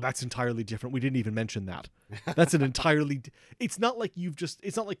 Oh, that's entirely different. We didn't even mention that. That's an entirely... It's not like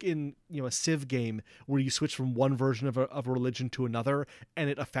it's not like in, a Civ game where you switch from one version of a religion to another, and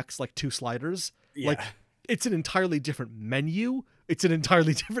it affects, like, 2 sliders. Yeah. Like, it's an entirely different menu. It's an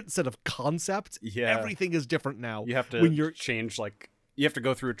entirely different set of concepts. Yeah. Everything is different now. You have to change, like, you have to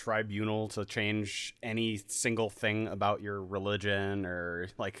go through a tribunal to change any single thing about your religion or,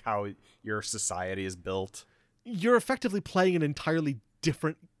 like, how your society is built. You're effectively playing an entirely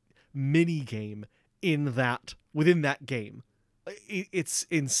different mini game within that game. It's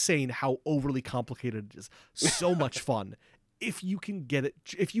insane how overly complicated it is. So much fun. If you can get it,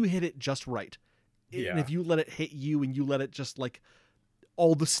 if you hit it just right. Yeah. And if you let it hit you and you let it just, like,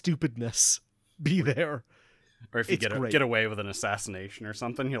 all the stupidness be there. Or if you get away with an assassination or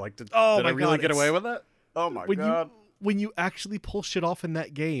something, you're like, did I really get away with it? Oh my God. When you actually pull shit off in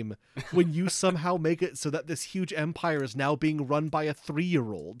that game, when you somehow make it so that this huge empire is now being run by a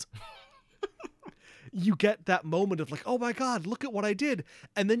 3-year-old, you get that moment of, like, oh my God, look at what I did.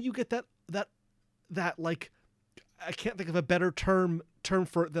 And then you get that like, I can't think of a better term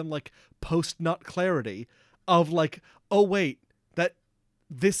for it than, like, post-nut clarity of, like, oh wait, that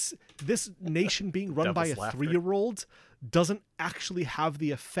this nation being run by a 3-year-old doesn't actually have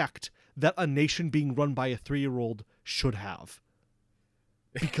the effect that a nation being run by a 3-year-old should have.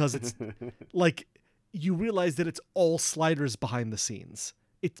 Because it's like, you realize that it's all sliders behind the scenes.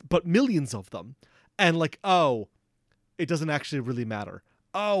 But millions of them. And, like, oh, it doesn't actually really matter.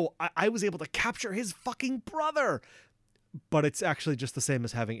 Oh, I was able to capture his fucking brother. But it's actually just the same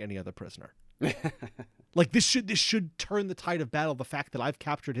as having any other prisoner. Like, this should turn the tide of battle, the fact that I've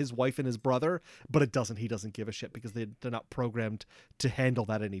captured his wife and his brother, but it doesn't. He doesn't give a shit because they're not programmed to handle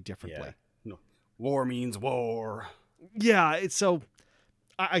that any differently. Yeah. No. War means war. Yeah, it's so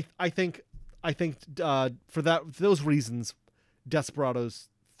I think for those reasons, Desperados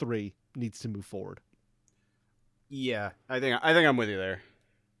 3 needs to move forward. Yeah, I think I'm with you there.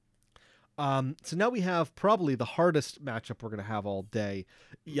 So now we have probably the hardest matchup we're going to have all day.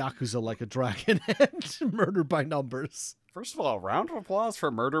 Yakuza Like a Dragon and Murder by Numbers. First of all, round of applause for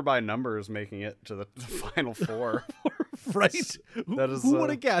Murder by Numbers making it to the final 4. Right? Who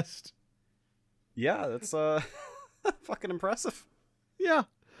would have guessed? Yeah, that's fucking impressive. Yeah.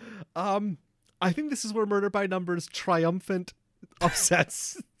 I think this is where Murder by Numbers triumphant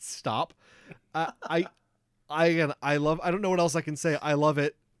upsets stop. I don't know what else I can say. I love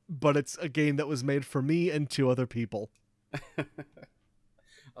it but it's a game that was made for me and 2 other people.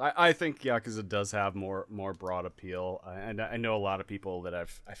 I think Yakuza does have more broad appeal, and I know a lot of people that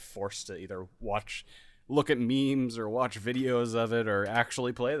I've forced to either look at memes or watch videos of it or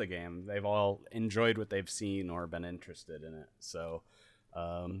actually play the game. They've all enjoyed what they've seen or been interested in it. So,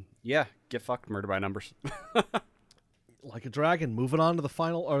 yeah, get fucked, Murder by Numbers. Like a Dragon, moving on to the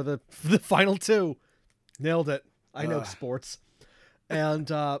final, or the final 2. Nailed it. I know sports.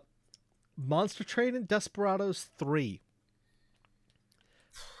 And Monster Train and Desperados 3.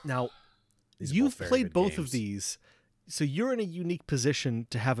 Now, you've played both of these, so you're in a unique position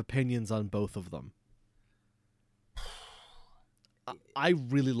to have opinions on both of them. I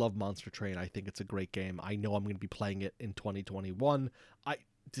really love Monster Train. I think it's a great game. I know I'm going to be playing it in 2021.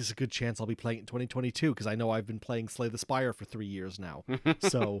 There's a good chance I'll be playing it in 2022 because I know I've been playing Slay the Spire for 3 years now.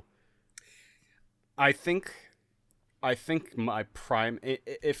 So, I think my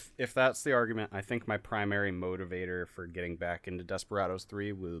if that's the argument, I think my primary motivator for getting back into Desperados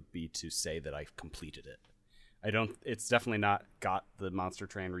 3 will be to say that I've completed it. It's definitely not got the Monster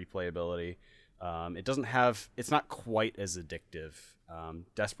Train replayability. It's not quite as addictive.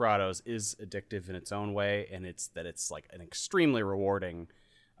 Desperados is addictive in its own way, and it's like an extremely rewarding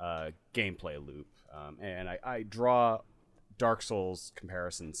gameplay loop. And I draw Dark Souls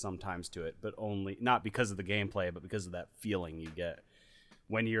comparison sometimes to it, but only not because of the gameplay, but because of that feeling you get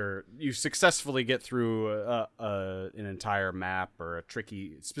when you successfully get through an entire map or a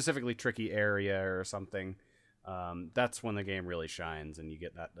specifically tricky area or something. That's when the game really shines and you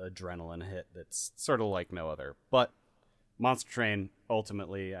get that adrenaline hit that's sort of like no other. But Monster Train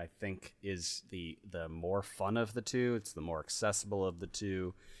ultimately, I think, is the more fun of the two. It's the more accessible of the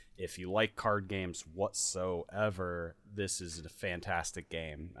two. If you like card games whatsoever, this is a fantastic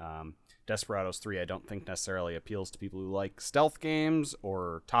game. Desperados 3, I don't think necessarily appeals to people who like stealth games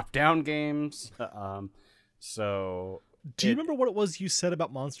or top-down games. So, do you remember what it was you said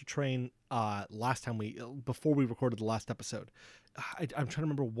about Monster Train last time before we recorded the last episode? I'm trying to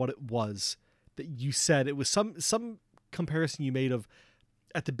remember what it was that you said. It was some comparison you made of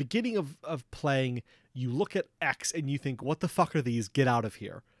at the beginning of playing. You look at X and you think, "What the fuck are these? Get out of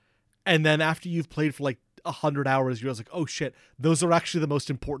here!" And then after you've played for like 100 hours, you're like, "Oh shit, those are actually the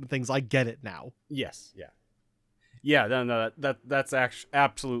most important things. I get it now." Yes, yeah. No, that's actually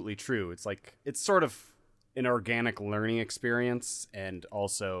absolutely true. It's like it's sort of an organic learning experience and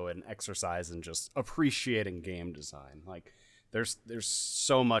also an exercise in just appreciating game design. Like there's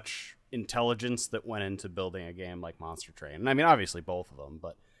so much intelligence that went into building a game like Monster Train. And I mean, obviously both of them,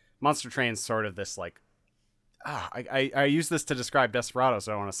 but Monster Train's sort of this like, I use this to describe Desperados,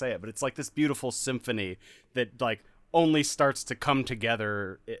 so I don't want to say it, but it's like this beautiful symphony that like only starts to come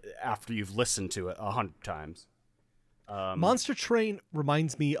together after you've listened to it 100 times. Monster Train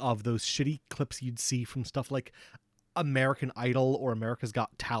reminds me of those shitty clips you'd see from stuff like American Idol or America's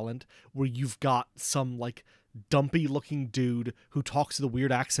Got Talent, where you've got some like dumpy looking dude who talks with a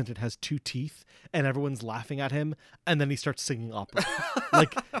weird accent and has 2 teeth, and everyone's laughing at him, and then he starts singing opera.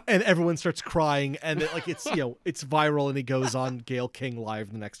 And everyone starts crying, and it's viral, and he goes on Gayle King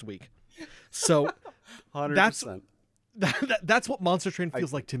Live the next week. So 100%. That's what Monster Train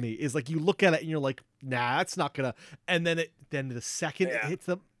feels like to me. Is like you look at it and you're like, nah, it's not gonna. And then the second it hits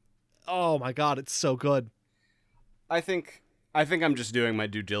them, oh my god, it's so good. I think I'm just doing my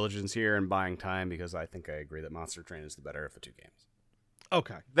due diligence here and buying time because I think I agree that Monster Train is the better of the 2 games.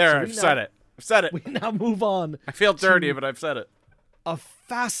 Okay, there, I've said it. We now move on. I feel dirty, but I've said it. A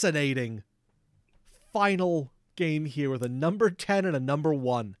fascinating final game here with a number 10 and a number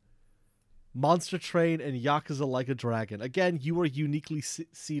 1. Monster Train and Yakuza Like a Dragon. Again, you are uniquely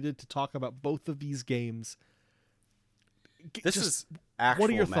seated to talk about both of these games. This is actual what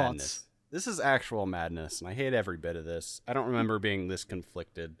are your thoughts? This is actual madness, and I hate every bit of this. I don't remember being this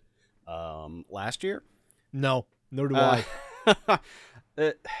conflicted last year. No, nor do I.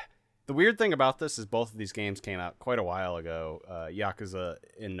 The weird thing about this is both of these games came out quite a while ago. Yakuza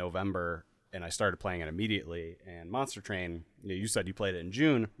in November, and I started playing it immediately. And Monster Train, you said you played it in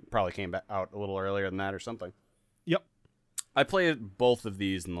June. Probably came out a little earlier than that or something. Yep. I played both of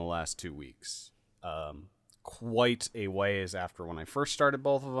these in the last 2 weeks. Quite a ways after when I first started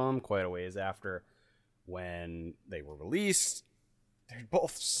both of them. Quite a ways after when they were released. They're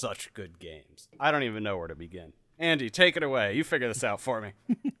both such good games. I don't even know where to begin. Andy, take it away. You figure this out for me.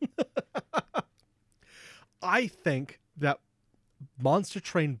 I think that Monster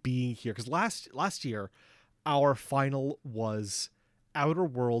Train being here, because last year our final was Outer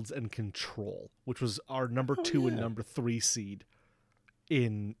Worlds and Control, which was our number 2 and number 3 seed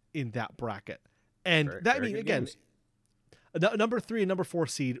in that bracket. And very, again, Number 3 and number 4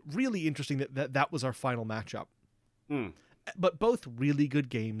 seed, really interesting that was our final matchup. But both really good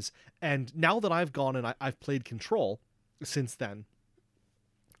games. And now that I've gone and I've played Control since then,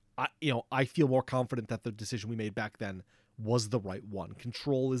 I feel more confident that the decision we made back then was the right one.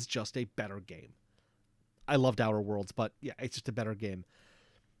 Control is just a better game. I loved Outer Worlds, but yeah, it's just a better game.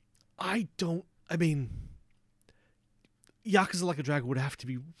 Yakuza Like a Dragon would have to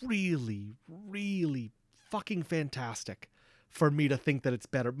be really, really fucking fantastic for me to think that it's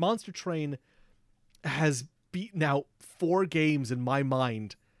better. Monster Train has beaten out 4 games in my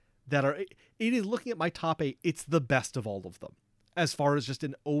mind that are, it is, looking at my top 8, it's the best of all of them. As far as just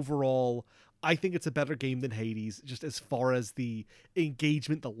an overall, I think it's a better game than Hades, just as far as the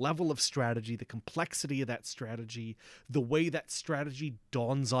engagement, the level of strategy, the complexity of that strategy, the way that strategy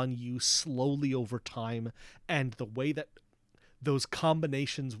dawns on you slowly over time, and the way that those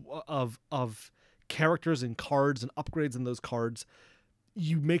combinations of characters and cards and upgrades in those cards,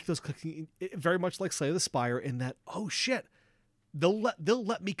 you make those clicking very much like Slay the Spire, in that, oh shit, they'll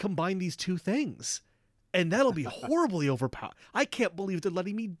let me combine these 2 things. And that'll be horribly overpowered. I can't believe they're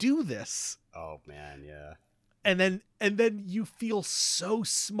letting me do this. Oh man, yeah. And then you feel so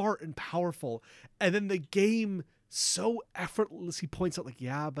smart and powerful. And then the game so effortlessly points out, like,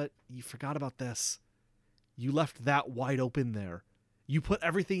 yeah, but you forgot about this. You left that wide open there. You put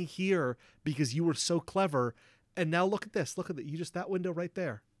everything here because you were so clever. And now look at this. Look at that. You just, that window right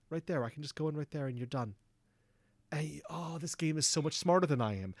there. Right there. I can just go in right there and you're done. And, this game is so much smarter than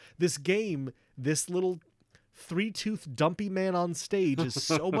I am. This game, this little 3-tooth dumpy man on stage is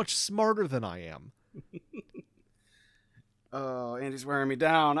so much smarter than I am. Oh, Andy's wearing me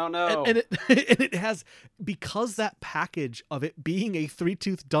down. Oh no. And it has, because that package of it being a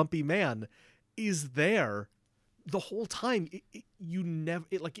 3-tooth dumpy man is there the whole time.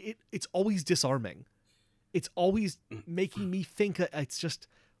 It's always disarming. It's always making me think that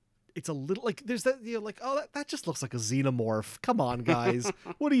it's a little like, there's that, that just looks like a xenomorph. Come on, guys.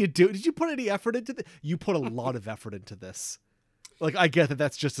 What are you doing? Did you put any effort into this? You put a lot of effort into this. Like, I get that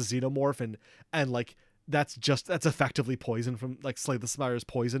that's just a xenomorph and like, that's effectively poison from like Slay the Spire's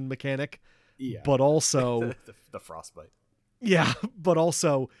poison mechanic. Yeah. But also the frostbite. Yeah. But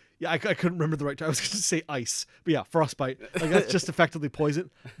also, yeah, I couldn't remember the right time. I was going to say ice, but yeah, frostbite. Like, that's just effectively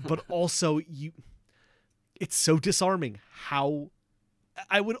poison. But also it's so disarming how,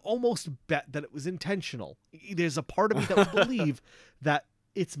 I would almost bet that it was intentional. There's a part of me that would believe that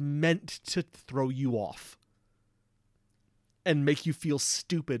it's meant to throw you off and make you feel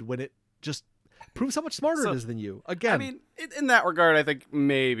stupid when it just proves how much smarter it is than you. Again, I mean, in that regard, I think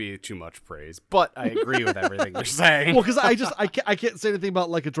maybe too much praise, but I agree with everything you're saying. Well, because I can't say anything about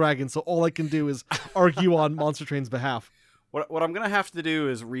Like a Dragon, so all I can do is argue on Monster Train's behalf. What I'm going to have to do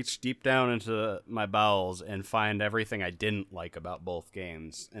is reach deep down into my bowels and find everything I didn't like about both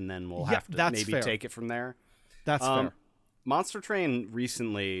games, and then we'll have to maybe take it from there. That's fair. Monster Train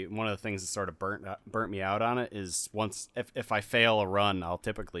recently, one of the things that sort of burnt me out on it is if I fail a run, I'll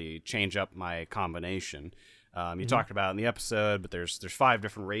typically change up my combination. You talked about it in the episode, but there's 5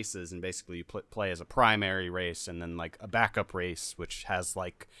 different races, and basically you play as a primary race and then like a backup race, which has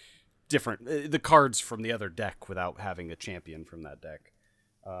like different the cards from the other deck without having a champion from that deck.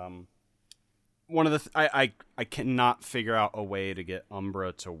 One of the I cannot figure out a way to get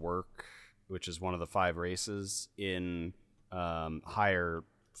Umbra to work, which is one of the 5 races in higher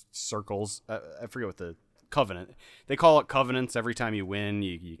circles. I forget what the covenant, they call it covenants. Every time you win,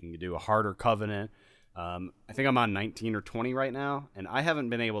 you can do a harder covenant. I think I'm on 19 or 20 right now, and I haven't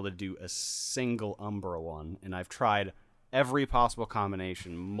been able to do a single Umbra one, and I've tried every possible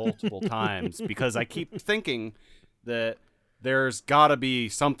combination multiple times because I keep thinking that there's got to be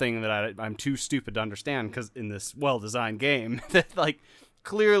something that I'm too stupid to understand, because in this well-designed game that like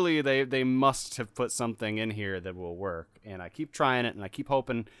clearly they must have put something in here that will work, and I keep trying it, and I keep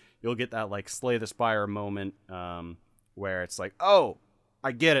hoping you'll get that like Slay the Spire moment where it's like, oh,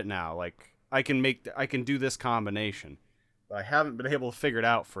 I get it now, like I can do this combination, but I haven't been able to figure it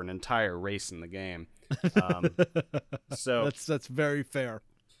out for an entire race in the game. So that's very fair.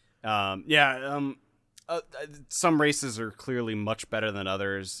 Some races are clearly much better than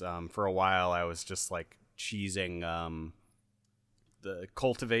others. For a while I was just like cheesing the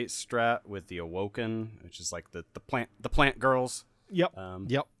Cultivate strat with the Awoken, which is like the plant girls. Yep.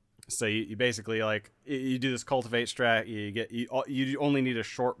 Yep. So you basically like you do this Cultivate strat, you only need a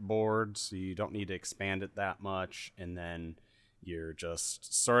short board, so you don't need to expand it that much, and then you're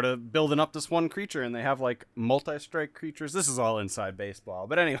just sort of building up this one creature, and they have like multi-strike creatures. This is all inside baseball.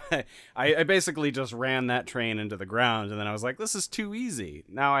 But anyway, I basically just ran that train into the ground, and then I was like, this is too easy.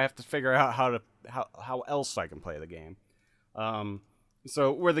 Now I have to figure out how else I can play the game.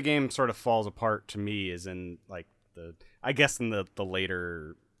 So where the game sort of falls apart to me is in like I guess in the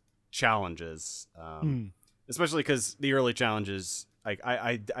later challenges, especially because the early challenges, like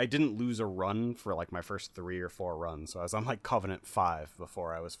I didn't lose a run for like my first 3 or 4 runs, so I was on like Covenant 5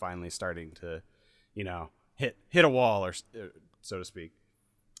 before I was finally starting to, hit a wall or so to speak.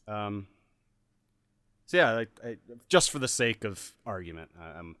 So yeah, I just for the sake of argument,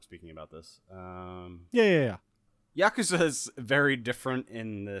 I'm speaking about this. Yeah. Yakuza is very different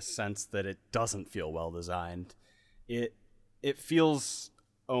in the sense that it doesn't feel well designed. It feels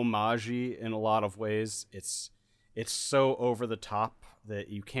homage-y in a lot of ways. It's so over the top that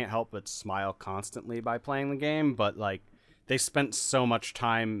you can't help but smile constantly by playing the game, but like they spent so much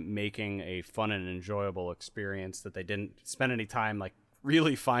time making a fun and enjoyable experience that they didn't spend any time like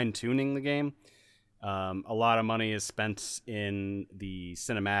really fine-tuning the game. A lot of money is spent in the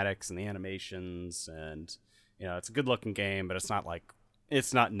cinematics and the animations, and it's a good-looking game, but it's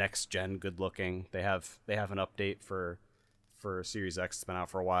not next-gen good-looking. They have an update for Series X. It's been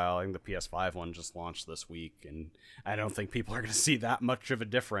out for a while. I think the PS5 one just launched this week, and I don't think people are going to see that much of a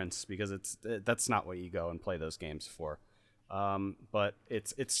difference because that's not what you go and play those games for. But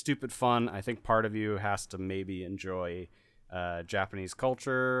it's stupid fun. I think part of you has to maybe enjoy Japanese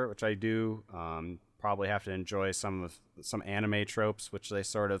culture, which I do. Probably have to enjoy some anime tropes, which they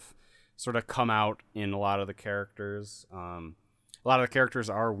sort of come out in a lot of the characters. A lot of the characters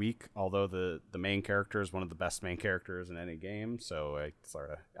are weak, although the main character is one of the best main characters in any game. So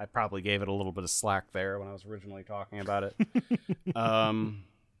I probably gave it a little bit of slack there when I was originally talking about it.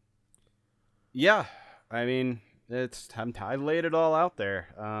 Yeah, I mean I laid it all out there.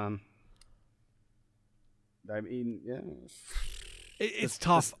 I mean, yeah, it's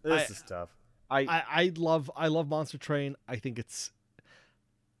tough. This is tough. I love Monster Train. I think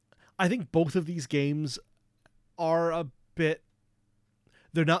both of these games are a bit.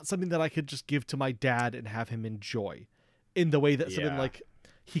 They're not something that I could just give to my dad and have him enjoy, in the way that something like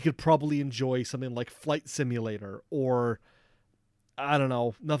he could probably enjoy something like Flight Simulator or I don't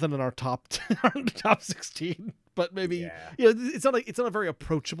know, nothing in our top 16. But maybe it's not a very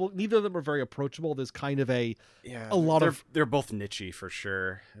approachable. Neither of them are very approachable. There's kind of a lot of they're both niche-y for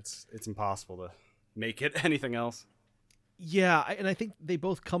sure. It's impossible to make it anything else. Yeah, and I think they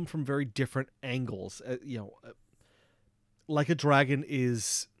both come from very different angles. Like a Dragon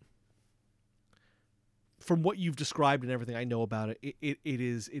is, from what you've described and everything I know about it, it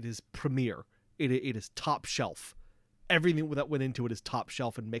is premier. It is top shelf. Everything that went into it is top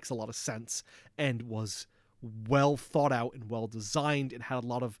shelf and makes a lot of sense and was well thought out and well designed and had a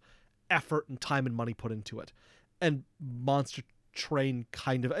lot of effort and time and money put into it. And Monster Train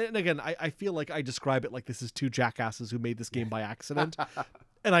kind of, and again, I feel like I describe it like this is two jackasses who made this game by accident.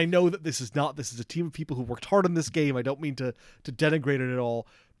 And I know that this is a team of people who worked hard on this game. I don't mean to denigrate it at all,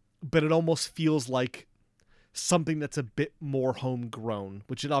 but it almost feels like something that's a bit more homegrown,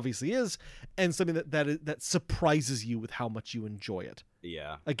 which it obviously is, and something that surprises you with how much you enjoy it.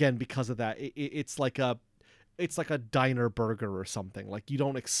 Yeah. Again, because of that, it's like a diner burger or something. Like you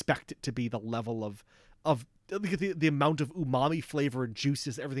don't expect it to be the level of the amount of umami flavor and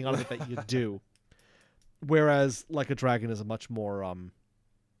juices, everything out of it that you do. Whereas Like a Dragon is a much more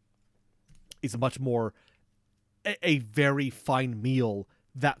a very fine meal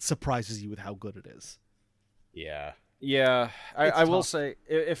that surprises you with how good it is. Yeah. I will say,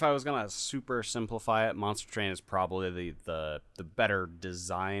 if I was gonna super simplify it, Monster Train is probably the better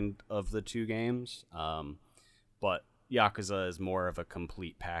designed of the two games. But Yakuza is more of a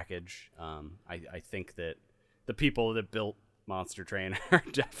complete package. I think that the people that built Monster Train are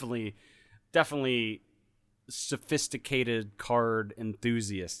definitely sophisticated card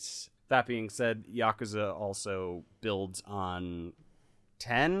enthusiasts. That being said, Yakuza also builds on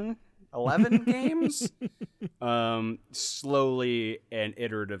 10, 11 games, slowly and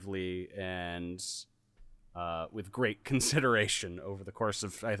iteratively and with great consideration over the course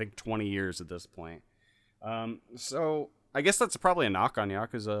of, I think, 20 years at this point. So I guess that's probably a knock on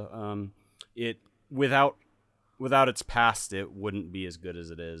Yakuza. It without its past, it wouldn't be as good as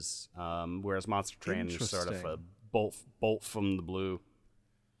it is. Whereas Monster Train is sort of a bolt from the blue.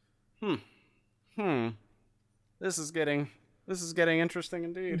 This is getting interesting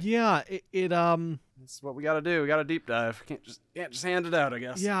indeed. Yeah, That's what we got to do. We got to deep dive. Can't just hand it out, I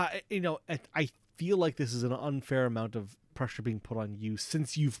guess. Yeah, I feel like this is an unfair amount of pressure being put on you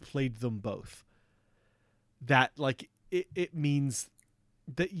since you've played them both. That like it means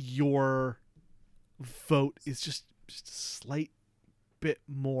that your vote is just a slight bit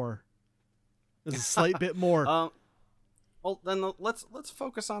more. There's a slight bit more. Well, then let's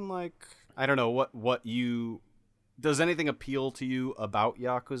focus on, like, I don't know what you does anything appeal to you about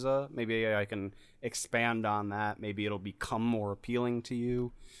Yakuza? Maybe I can expand on that. Maybe it'll become more appealing to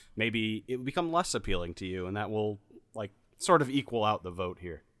you. Maybe it will become less appealing to you, and that will like sort of equal out the vote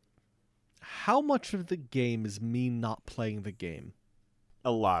here. How much of the game is me not playing the game?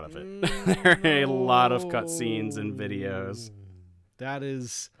 A lot of it. There are a lot of cutscenes and videos. That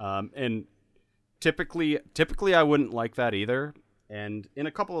is... and typically I wouldn't like that either. And in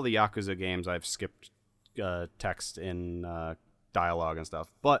a couple of the Yakuza games, I've skipped text in dialogue and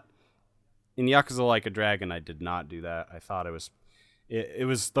stuff. But in Yakuza Like a Dragon, I did not do that. I thought it was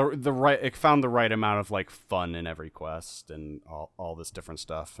the right. It found the right amount of like fun in every quest and all this different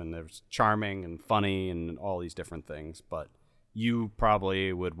stuff. And it was charming and funny and all these different things. But you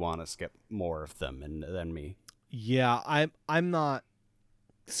probably would want to skip more of them than me. Yeah, I'm not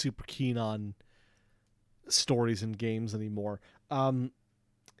super keen on stories in games anymore.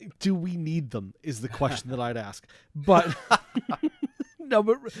 Do we need them is the question that I'd ask. But no,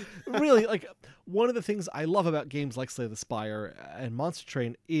 but really, like, one of the things I love about games like Slay the Spire and Monster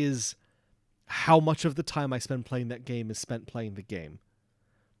Train is how much of the time I spend playing that game is spent playing the game.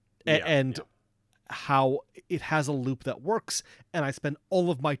 And how it has a loop that works, and I spend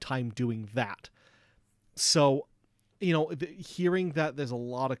all of my time doing that. So, you know, hearing that there's a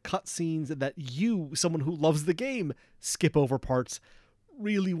lot of cutscenes and that you, someone who loves the game, skip over parts,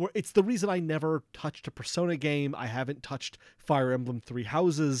 really it's the reason I never touched a Persona game. I haven't touched Fire Emblem Three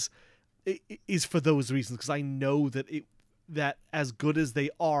Houses. It is for those reasons, because I know that as good as they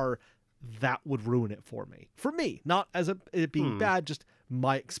are, that would ruin it for me. For me, not as it being bad, just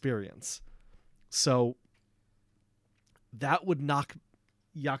my experience. So that would knock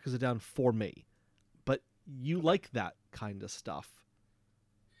Yakuza down for me. But you like that kind of stuff.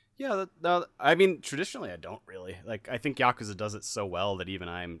 Yeah, I mean, traditionally I don't really. Like, I think Yakuza does it so well that even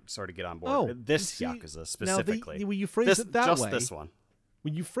I'm sort of get on board. Yakuza specifically. Now when you phrase it that way, this one.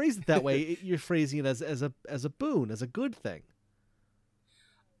 When you phrase it that way, you're phrasing it as a boon, as a good thing.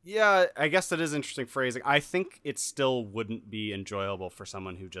 Yeah, I guess that is interesting phrasing. I think it still wouldn't be enjoyable for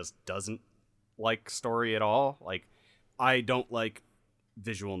someone who just doesn't like story at all. Like, I don't like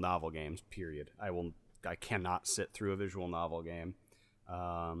visual novel games, period. I cannot sit through a visual novel game.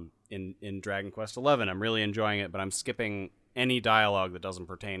 In Dragon Quest XI, I'm really enjoying it, but I'm skipping any dialogue that doesn't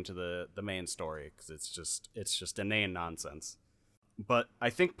pertain to the main story, because it's just inane nonsense. But I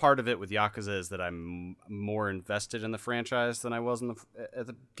think part of it with Yakuza is that I'm more invested in the franchise than I was at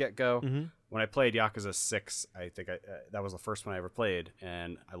the get-go. Mm-hmm. When I played Yakuza 6, I think that was the first one I ever played,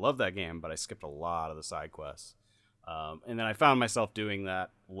 and I love that game, but I skipped a lot of the side quests. And then I found myself doing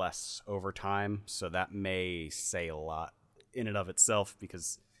that less over time, so that may say a lot in and of itself,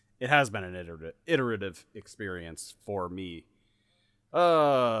 because it has been an iterative experience for me.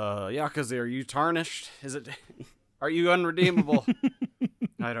 Yakuza, are you tarnished? Are you unredeemable?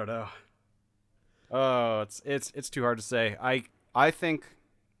 I don't know. Oh, it's too hard to say. I think.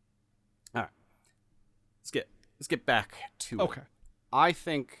 All right, let's get back to it. I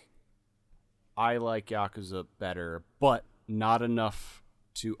think I like Yakuza better, but not enough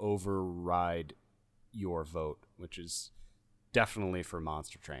to override your vote, which is definitely for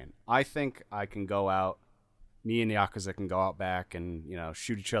Monster Train. I think I can go out, me and Yakuza can go out back and, you know,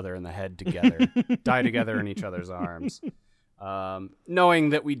 shoot each other in the head together, die together in each other's arms, knowing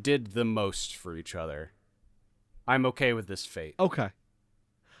that we did the most for each other. I'm okay with this fate. Okay.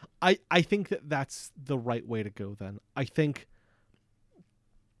 I think that's the right way to go then. I think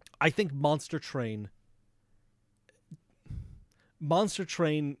Monster Train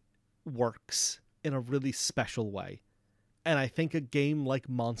works in a really special way. And I think a game like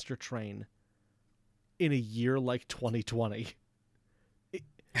Monster Train in a year like 2020,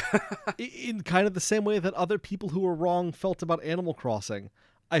 in kind of the same way that other people who were wrong felt about Animal Crossing,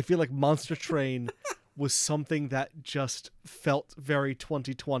 I feel like Monster Train was something that just felt very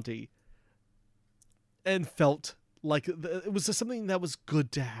 2020 and felt like it was just something that was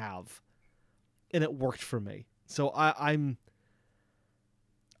good to have, and it worked for me. So I'm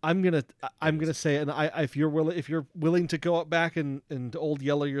gonna say, and if you're willing to go out back and Old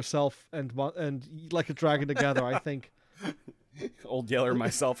Yeller yourself and Like a Dragon together, I think Old Yeller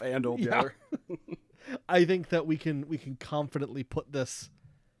myself and Old Yeller. I think that we can confidently put this,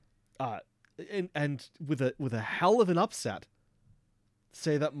 and with a hell of an upset,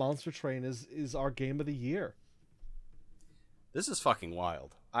 say that Monster Train is our game of the year. This is fucking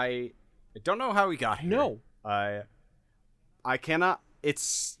wild. I don't know how we got here. No, I cannot.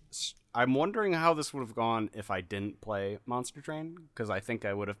 I'm wondering how this would have gone if I didn't play Monster Train, because I think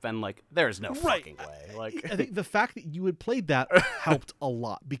I would have been like, "There's no fucking way." Like, I think the fact that you had played that helped a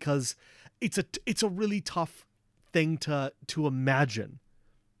lot, because it's a really tough thing to imagine.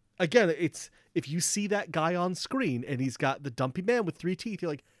 Again, it's if you see that guy on screen and he's got the dumpy man with 3 teeth,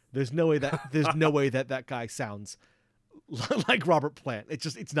 you're like, there's no way that guy sounds like Robert Plant.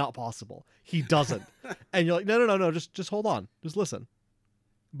 It's not possible. He doesn't. And you're like, no, just hold on, just listen.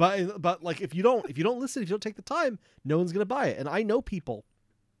 But like if you don't listen, if you don't take the time, no one's gonna buy it. And I know people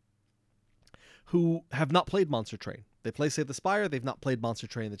who have not played Monster Train. They play Slay the Spire, they've not played Monster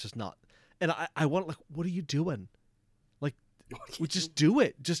Train. That's just not. And I want, like, what are you doing? Like, just do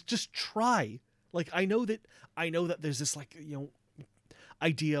it. Just try. Like, I know that there's this, like, you know,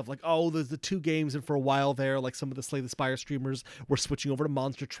 idea of like, oh, there's the 2 games, and for a while there, like, some of the Slay the Spire streamers were switching over to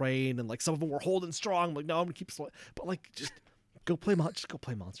Monster Train, and like some of them were holding strong. I'm like, no, I'm gonna keep slow. But like, just go play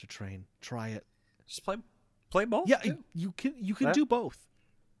Monster Train. Try it. Just play both. Yeah, you can do both.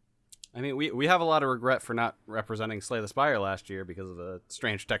 I mean, we have a lot of regret for not representing Slay the Spire last year because of a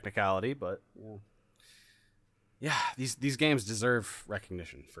strange technicality, but yeah, these games deserve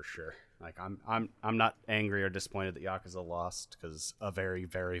recognition for sure. Like, I'm not angry or disappointed that Yakuza lost, because a very,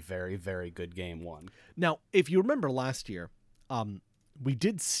 very, very, very good game won. Now, if you remember last year, we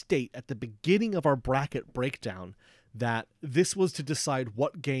did state at the beginning of our bracket breakdown that this was to decide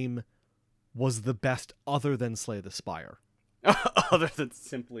what game was the best other than Slay the Spire. Other than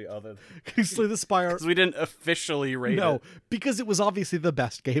Slay the Spire. Because we didn't officially rate it. No, because it was obviously the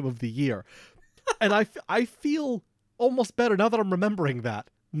best game of the year. And I feel almost better now that I'm remembering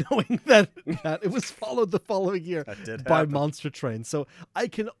that, knowing that it was followed the following year by Monster Train. So I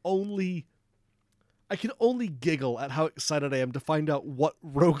can only giggle at how excited I am to find out what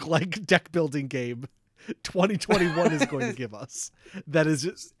roguelike deck building game 2021 is going to give us. That is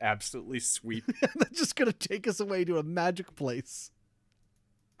just absolutely sweet. That's just going to take us away to a magic place.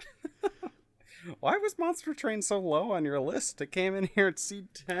 Why was Monster Train so low on your list? It came in here at seed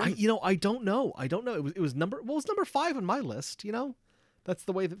 10. I don't know. It was number 5 on my list, you know? That's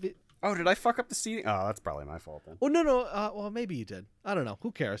the way that Oh, did I fuck up the seeding? Oh, that's probably my fault then. Oh, no. Well, maybe you did. I don't know.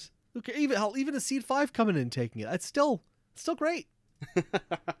 Who cares? Even a seed 5 coming in and taking it. It's still great.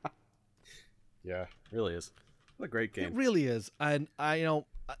 Yeah, it really is. What a great game. It really is. And I know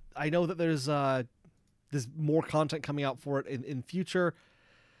that there's more content coming out for it in future.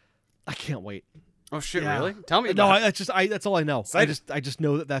 I can't wait. Oh shit! Yeah. Really? Tell me. No, that's all I know. I just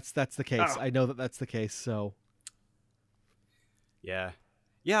know that that's the case. Oh. I know that that's the case. So. Yeah.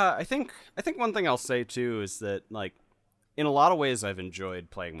 I think one thing I'll say too is that, like, in a lot of ways, I've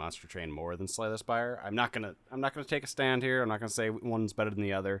enjoyed playing Monster Train more than Slay the Spire. I'm not gonna take a stand here. I'm not gonna say one's better than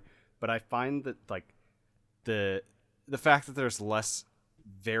the other. But I find that, like, the fact that there's less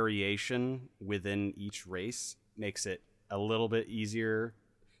variation within each race makes it a little bit easier.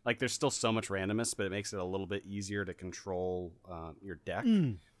 Like, there's still so much randomness, but it makes it a little bit easier to control your deck,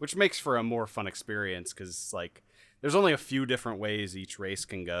 which makes for a more fun experience, because, like, there's only a few different ways each race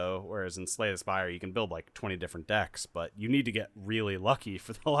can go, whereas in Slay the Spire, you can build, like, 20 different decks, but you need to get really lucky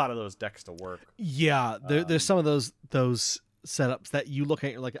for a lot of those decks to work. Yeah, there's some of those setups that you look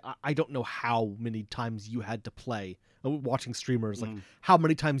at, you're like, I don't know how many times you had to play. Watching streamers, like, how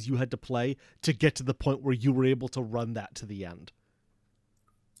many times you had to play to get to the point where you were able to run that to the end.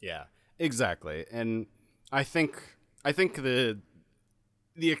 Yeah, exactly. And I think the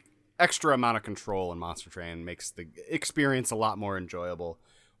extra amount of control in Monster Train makes the experience a lot more enjoyable.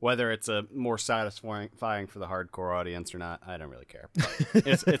 Whether it's a more satisfying for the hardcore audience or not, I don't really care. But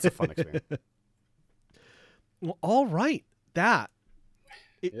it's a fun experience. Well, all right.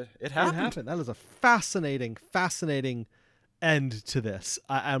 It happened. That is a fascinating end to this.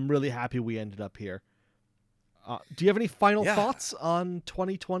 I'm really happy we ended up here. Do you have any final thoughts on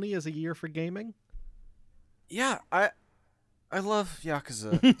 2020 as a year for gaming? Yeah, I love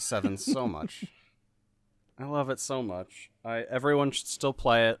Yakuza 7 so much. I love it so much. Everyone should still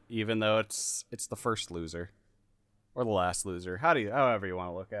play it, even though it's the first loser or the last loser. However you want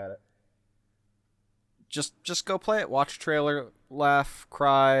to look at it. Just go play it. Watch a trailer, laugh,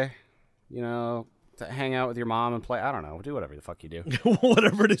 cry, to hang out with your mom and play. I don't know. Do whatever the fuck you do.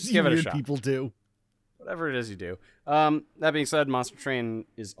 Whatever it is you weird people do. Whatever it is you do. That being said, Monster Train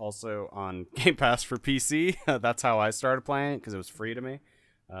is also on Game Pass for PC. That's how I started playing it, because it was free to me.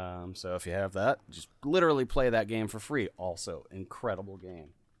 So if you have that, just literally play that game for free. Also, incredible game.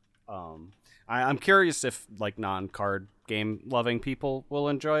 I'm curious if, like, non-card game loving people will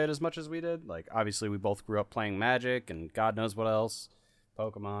enjoy it as much as we did. Like, obviously we both grew up playing Magic and God knows what else,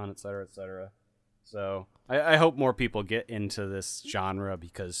 Pokemon, etc., etc. So I hope more people get into this genre,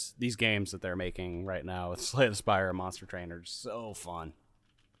 because these games that they're making right now with Slay the Spire and Monster Train are just so fun.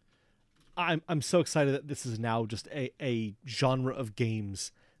 I'm so excited that this is now just a genre of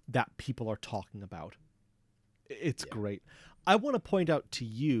games that people are talking about. It's great. I want to point out to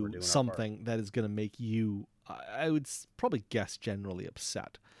We're you doing our something that is going to make you, I would probably guess, generally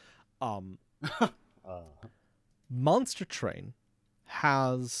upset. Monster Train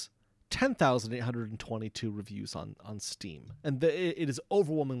has 10,822 reviews on Steam, and it is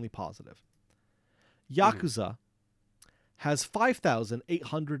overwhelmingly positive. Yakuza has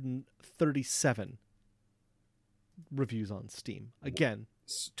 5,837 reviews on Steam. Again,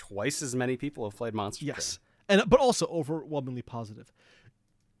 Twice as many people have played Monster yes, but also overwhelmingly positive.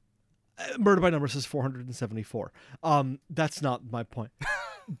 Murder by Numbers says 474. That's not my point.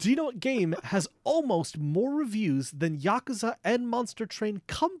 Do you know what game has almost more reviews than Yakuza and Monster Train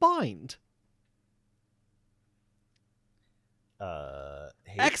combined?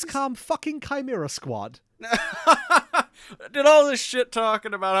 XCOM fucking Chimera Squad. Did all this shit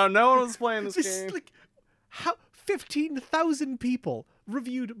talking about how no one was playing this game. Like, how 15,000 people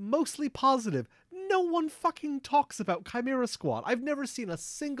reviewed mostly positive. No one fucking talks about Chimera Squad. I've never seen a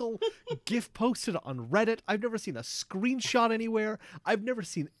single GIF posted on Reddit. I've never seen a screenshot anywhere. I've never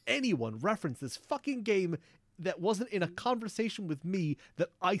seen anyone reference this fucking game that wasn't in a conversation with me that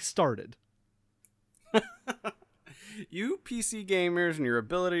I started. You PC gamers and your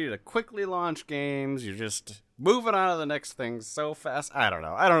ability to quickly launch games, you're just moving on to the next thing so fast. I don't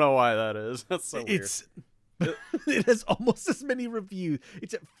know why that is. That's so weird. It has almost as many reviews.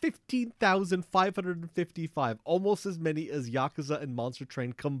 It's at 15,555, almost as many as Yakuza and Monster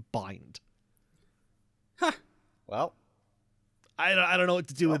Train combined. Huh. Well, I don't know what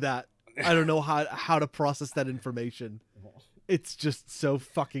to do with that. I don't know how to process that information. It's just so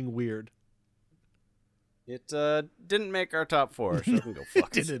fucking weird. It didn't make our top 4, so it can go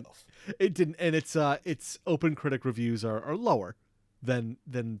fuck itself. It didn't, and its Open Critic reviews are lower than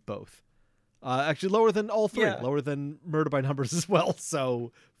both. Actually, lower than all three. Yeah. Lower than Murder by Numbers as well.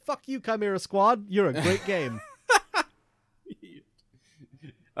 So, fuck you, Chimera Squad. You're a great game.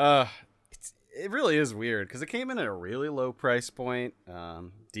 It really is weird because it came in at a really low price point,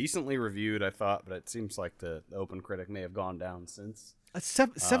 decently reviewed, I thought, but it seems like the Open Critic may have gone down since.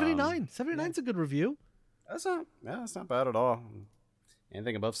 79. 79's a good review. That's not bad at all.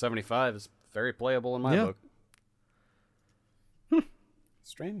 Anything above 75 is very playable in my book.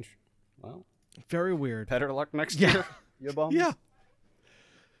 Strange. Well, very weird. Better luck next year. You bums. Yeah.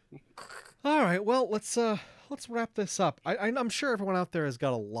 All right. Well, let's wrap this up. I'm sure everyone out there has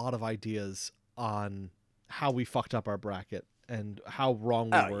got a lot of ideas on how we fucked up our bracket and how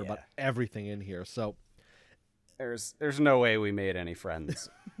wrong we were about everything in here. So there's no way we made any friends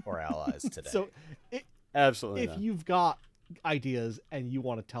or allies today. So absolutely if not. You've got ideas and you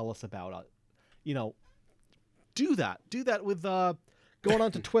want to tell us about it, do that with going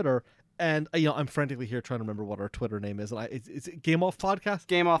on to Twitter. And I'm frantically here trying to remember what our Twitter name is. And it's Game Off Podcast.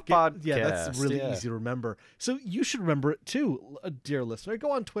 Game Off Podcast. Yeah, that's really easy to remember. So you should remember it too, dear listener.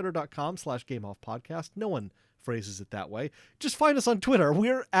 Go on twitter.com/GameOffPodcast. No one phrases it that way. Just find us on Twitter.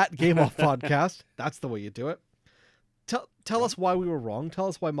 We're at Game Off Podcast. That's the way you do it. Tell us why we were wrong. Tell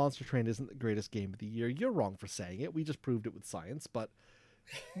us why Monster Train isn't the greatest game of the year. You're wrong for saying it. We just proved it with science, but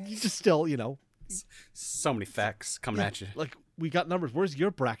you just still, so many facts coming at you. Like, we got numbers. Where's your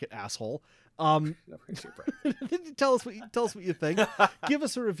bracket, asshole? Where's your bracket? Tell us what you think. Give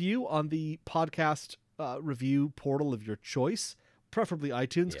us a review on the podcast review portal of your choice, preferably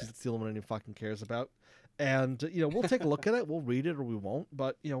iTunes, because it's the only one anyone fucking cares about. And we'll take a look at it. We'll read it or we won't.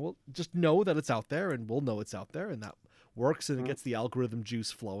 But we'll just know that it's out there, and we'll know it's out there, and that works, and it gets the algorithm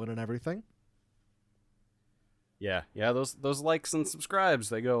juice flowing and everything. Yeah, those likes and subscribes,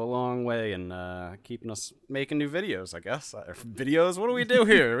 they go a long way in keeping us making new videos, I guess. Videos? What do we do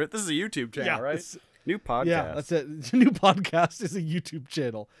here? This is a YouTube channel, right? New podcast. Yeah, that's it. New podcast is a YouTube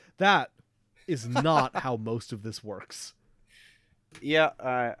channel. That is not how most of this works.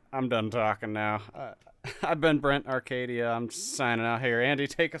 Yeah, I'm done talking now. I've been Brent Arcadia. I'm signing out here. Andy,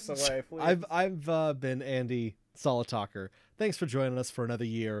 take us away, please. I've been Andy Solitalker. Thanks for joining us for another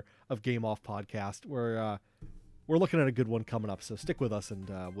year of Game Off Podcast. We're looking at a good one coming up, so stick with us, and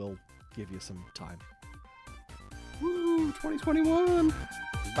we'll give you some time. Woo, 2021.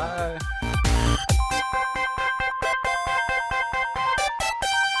 Bye.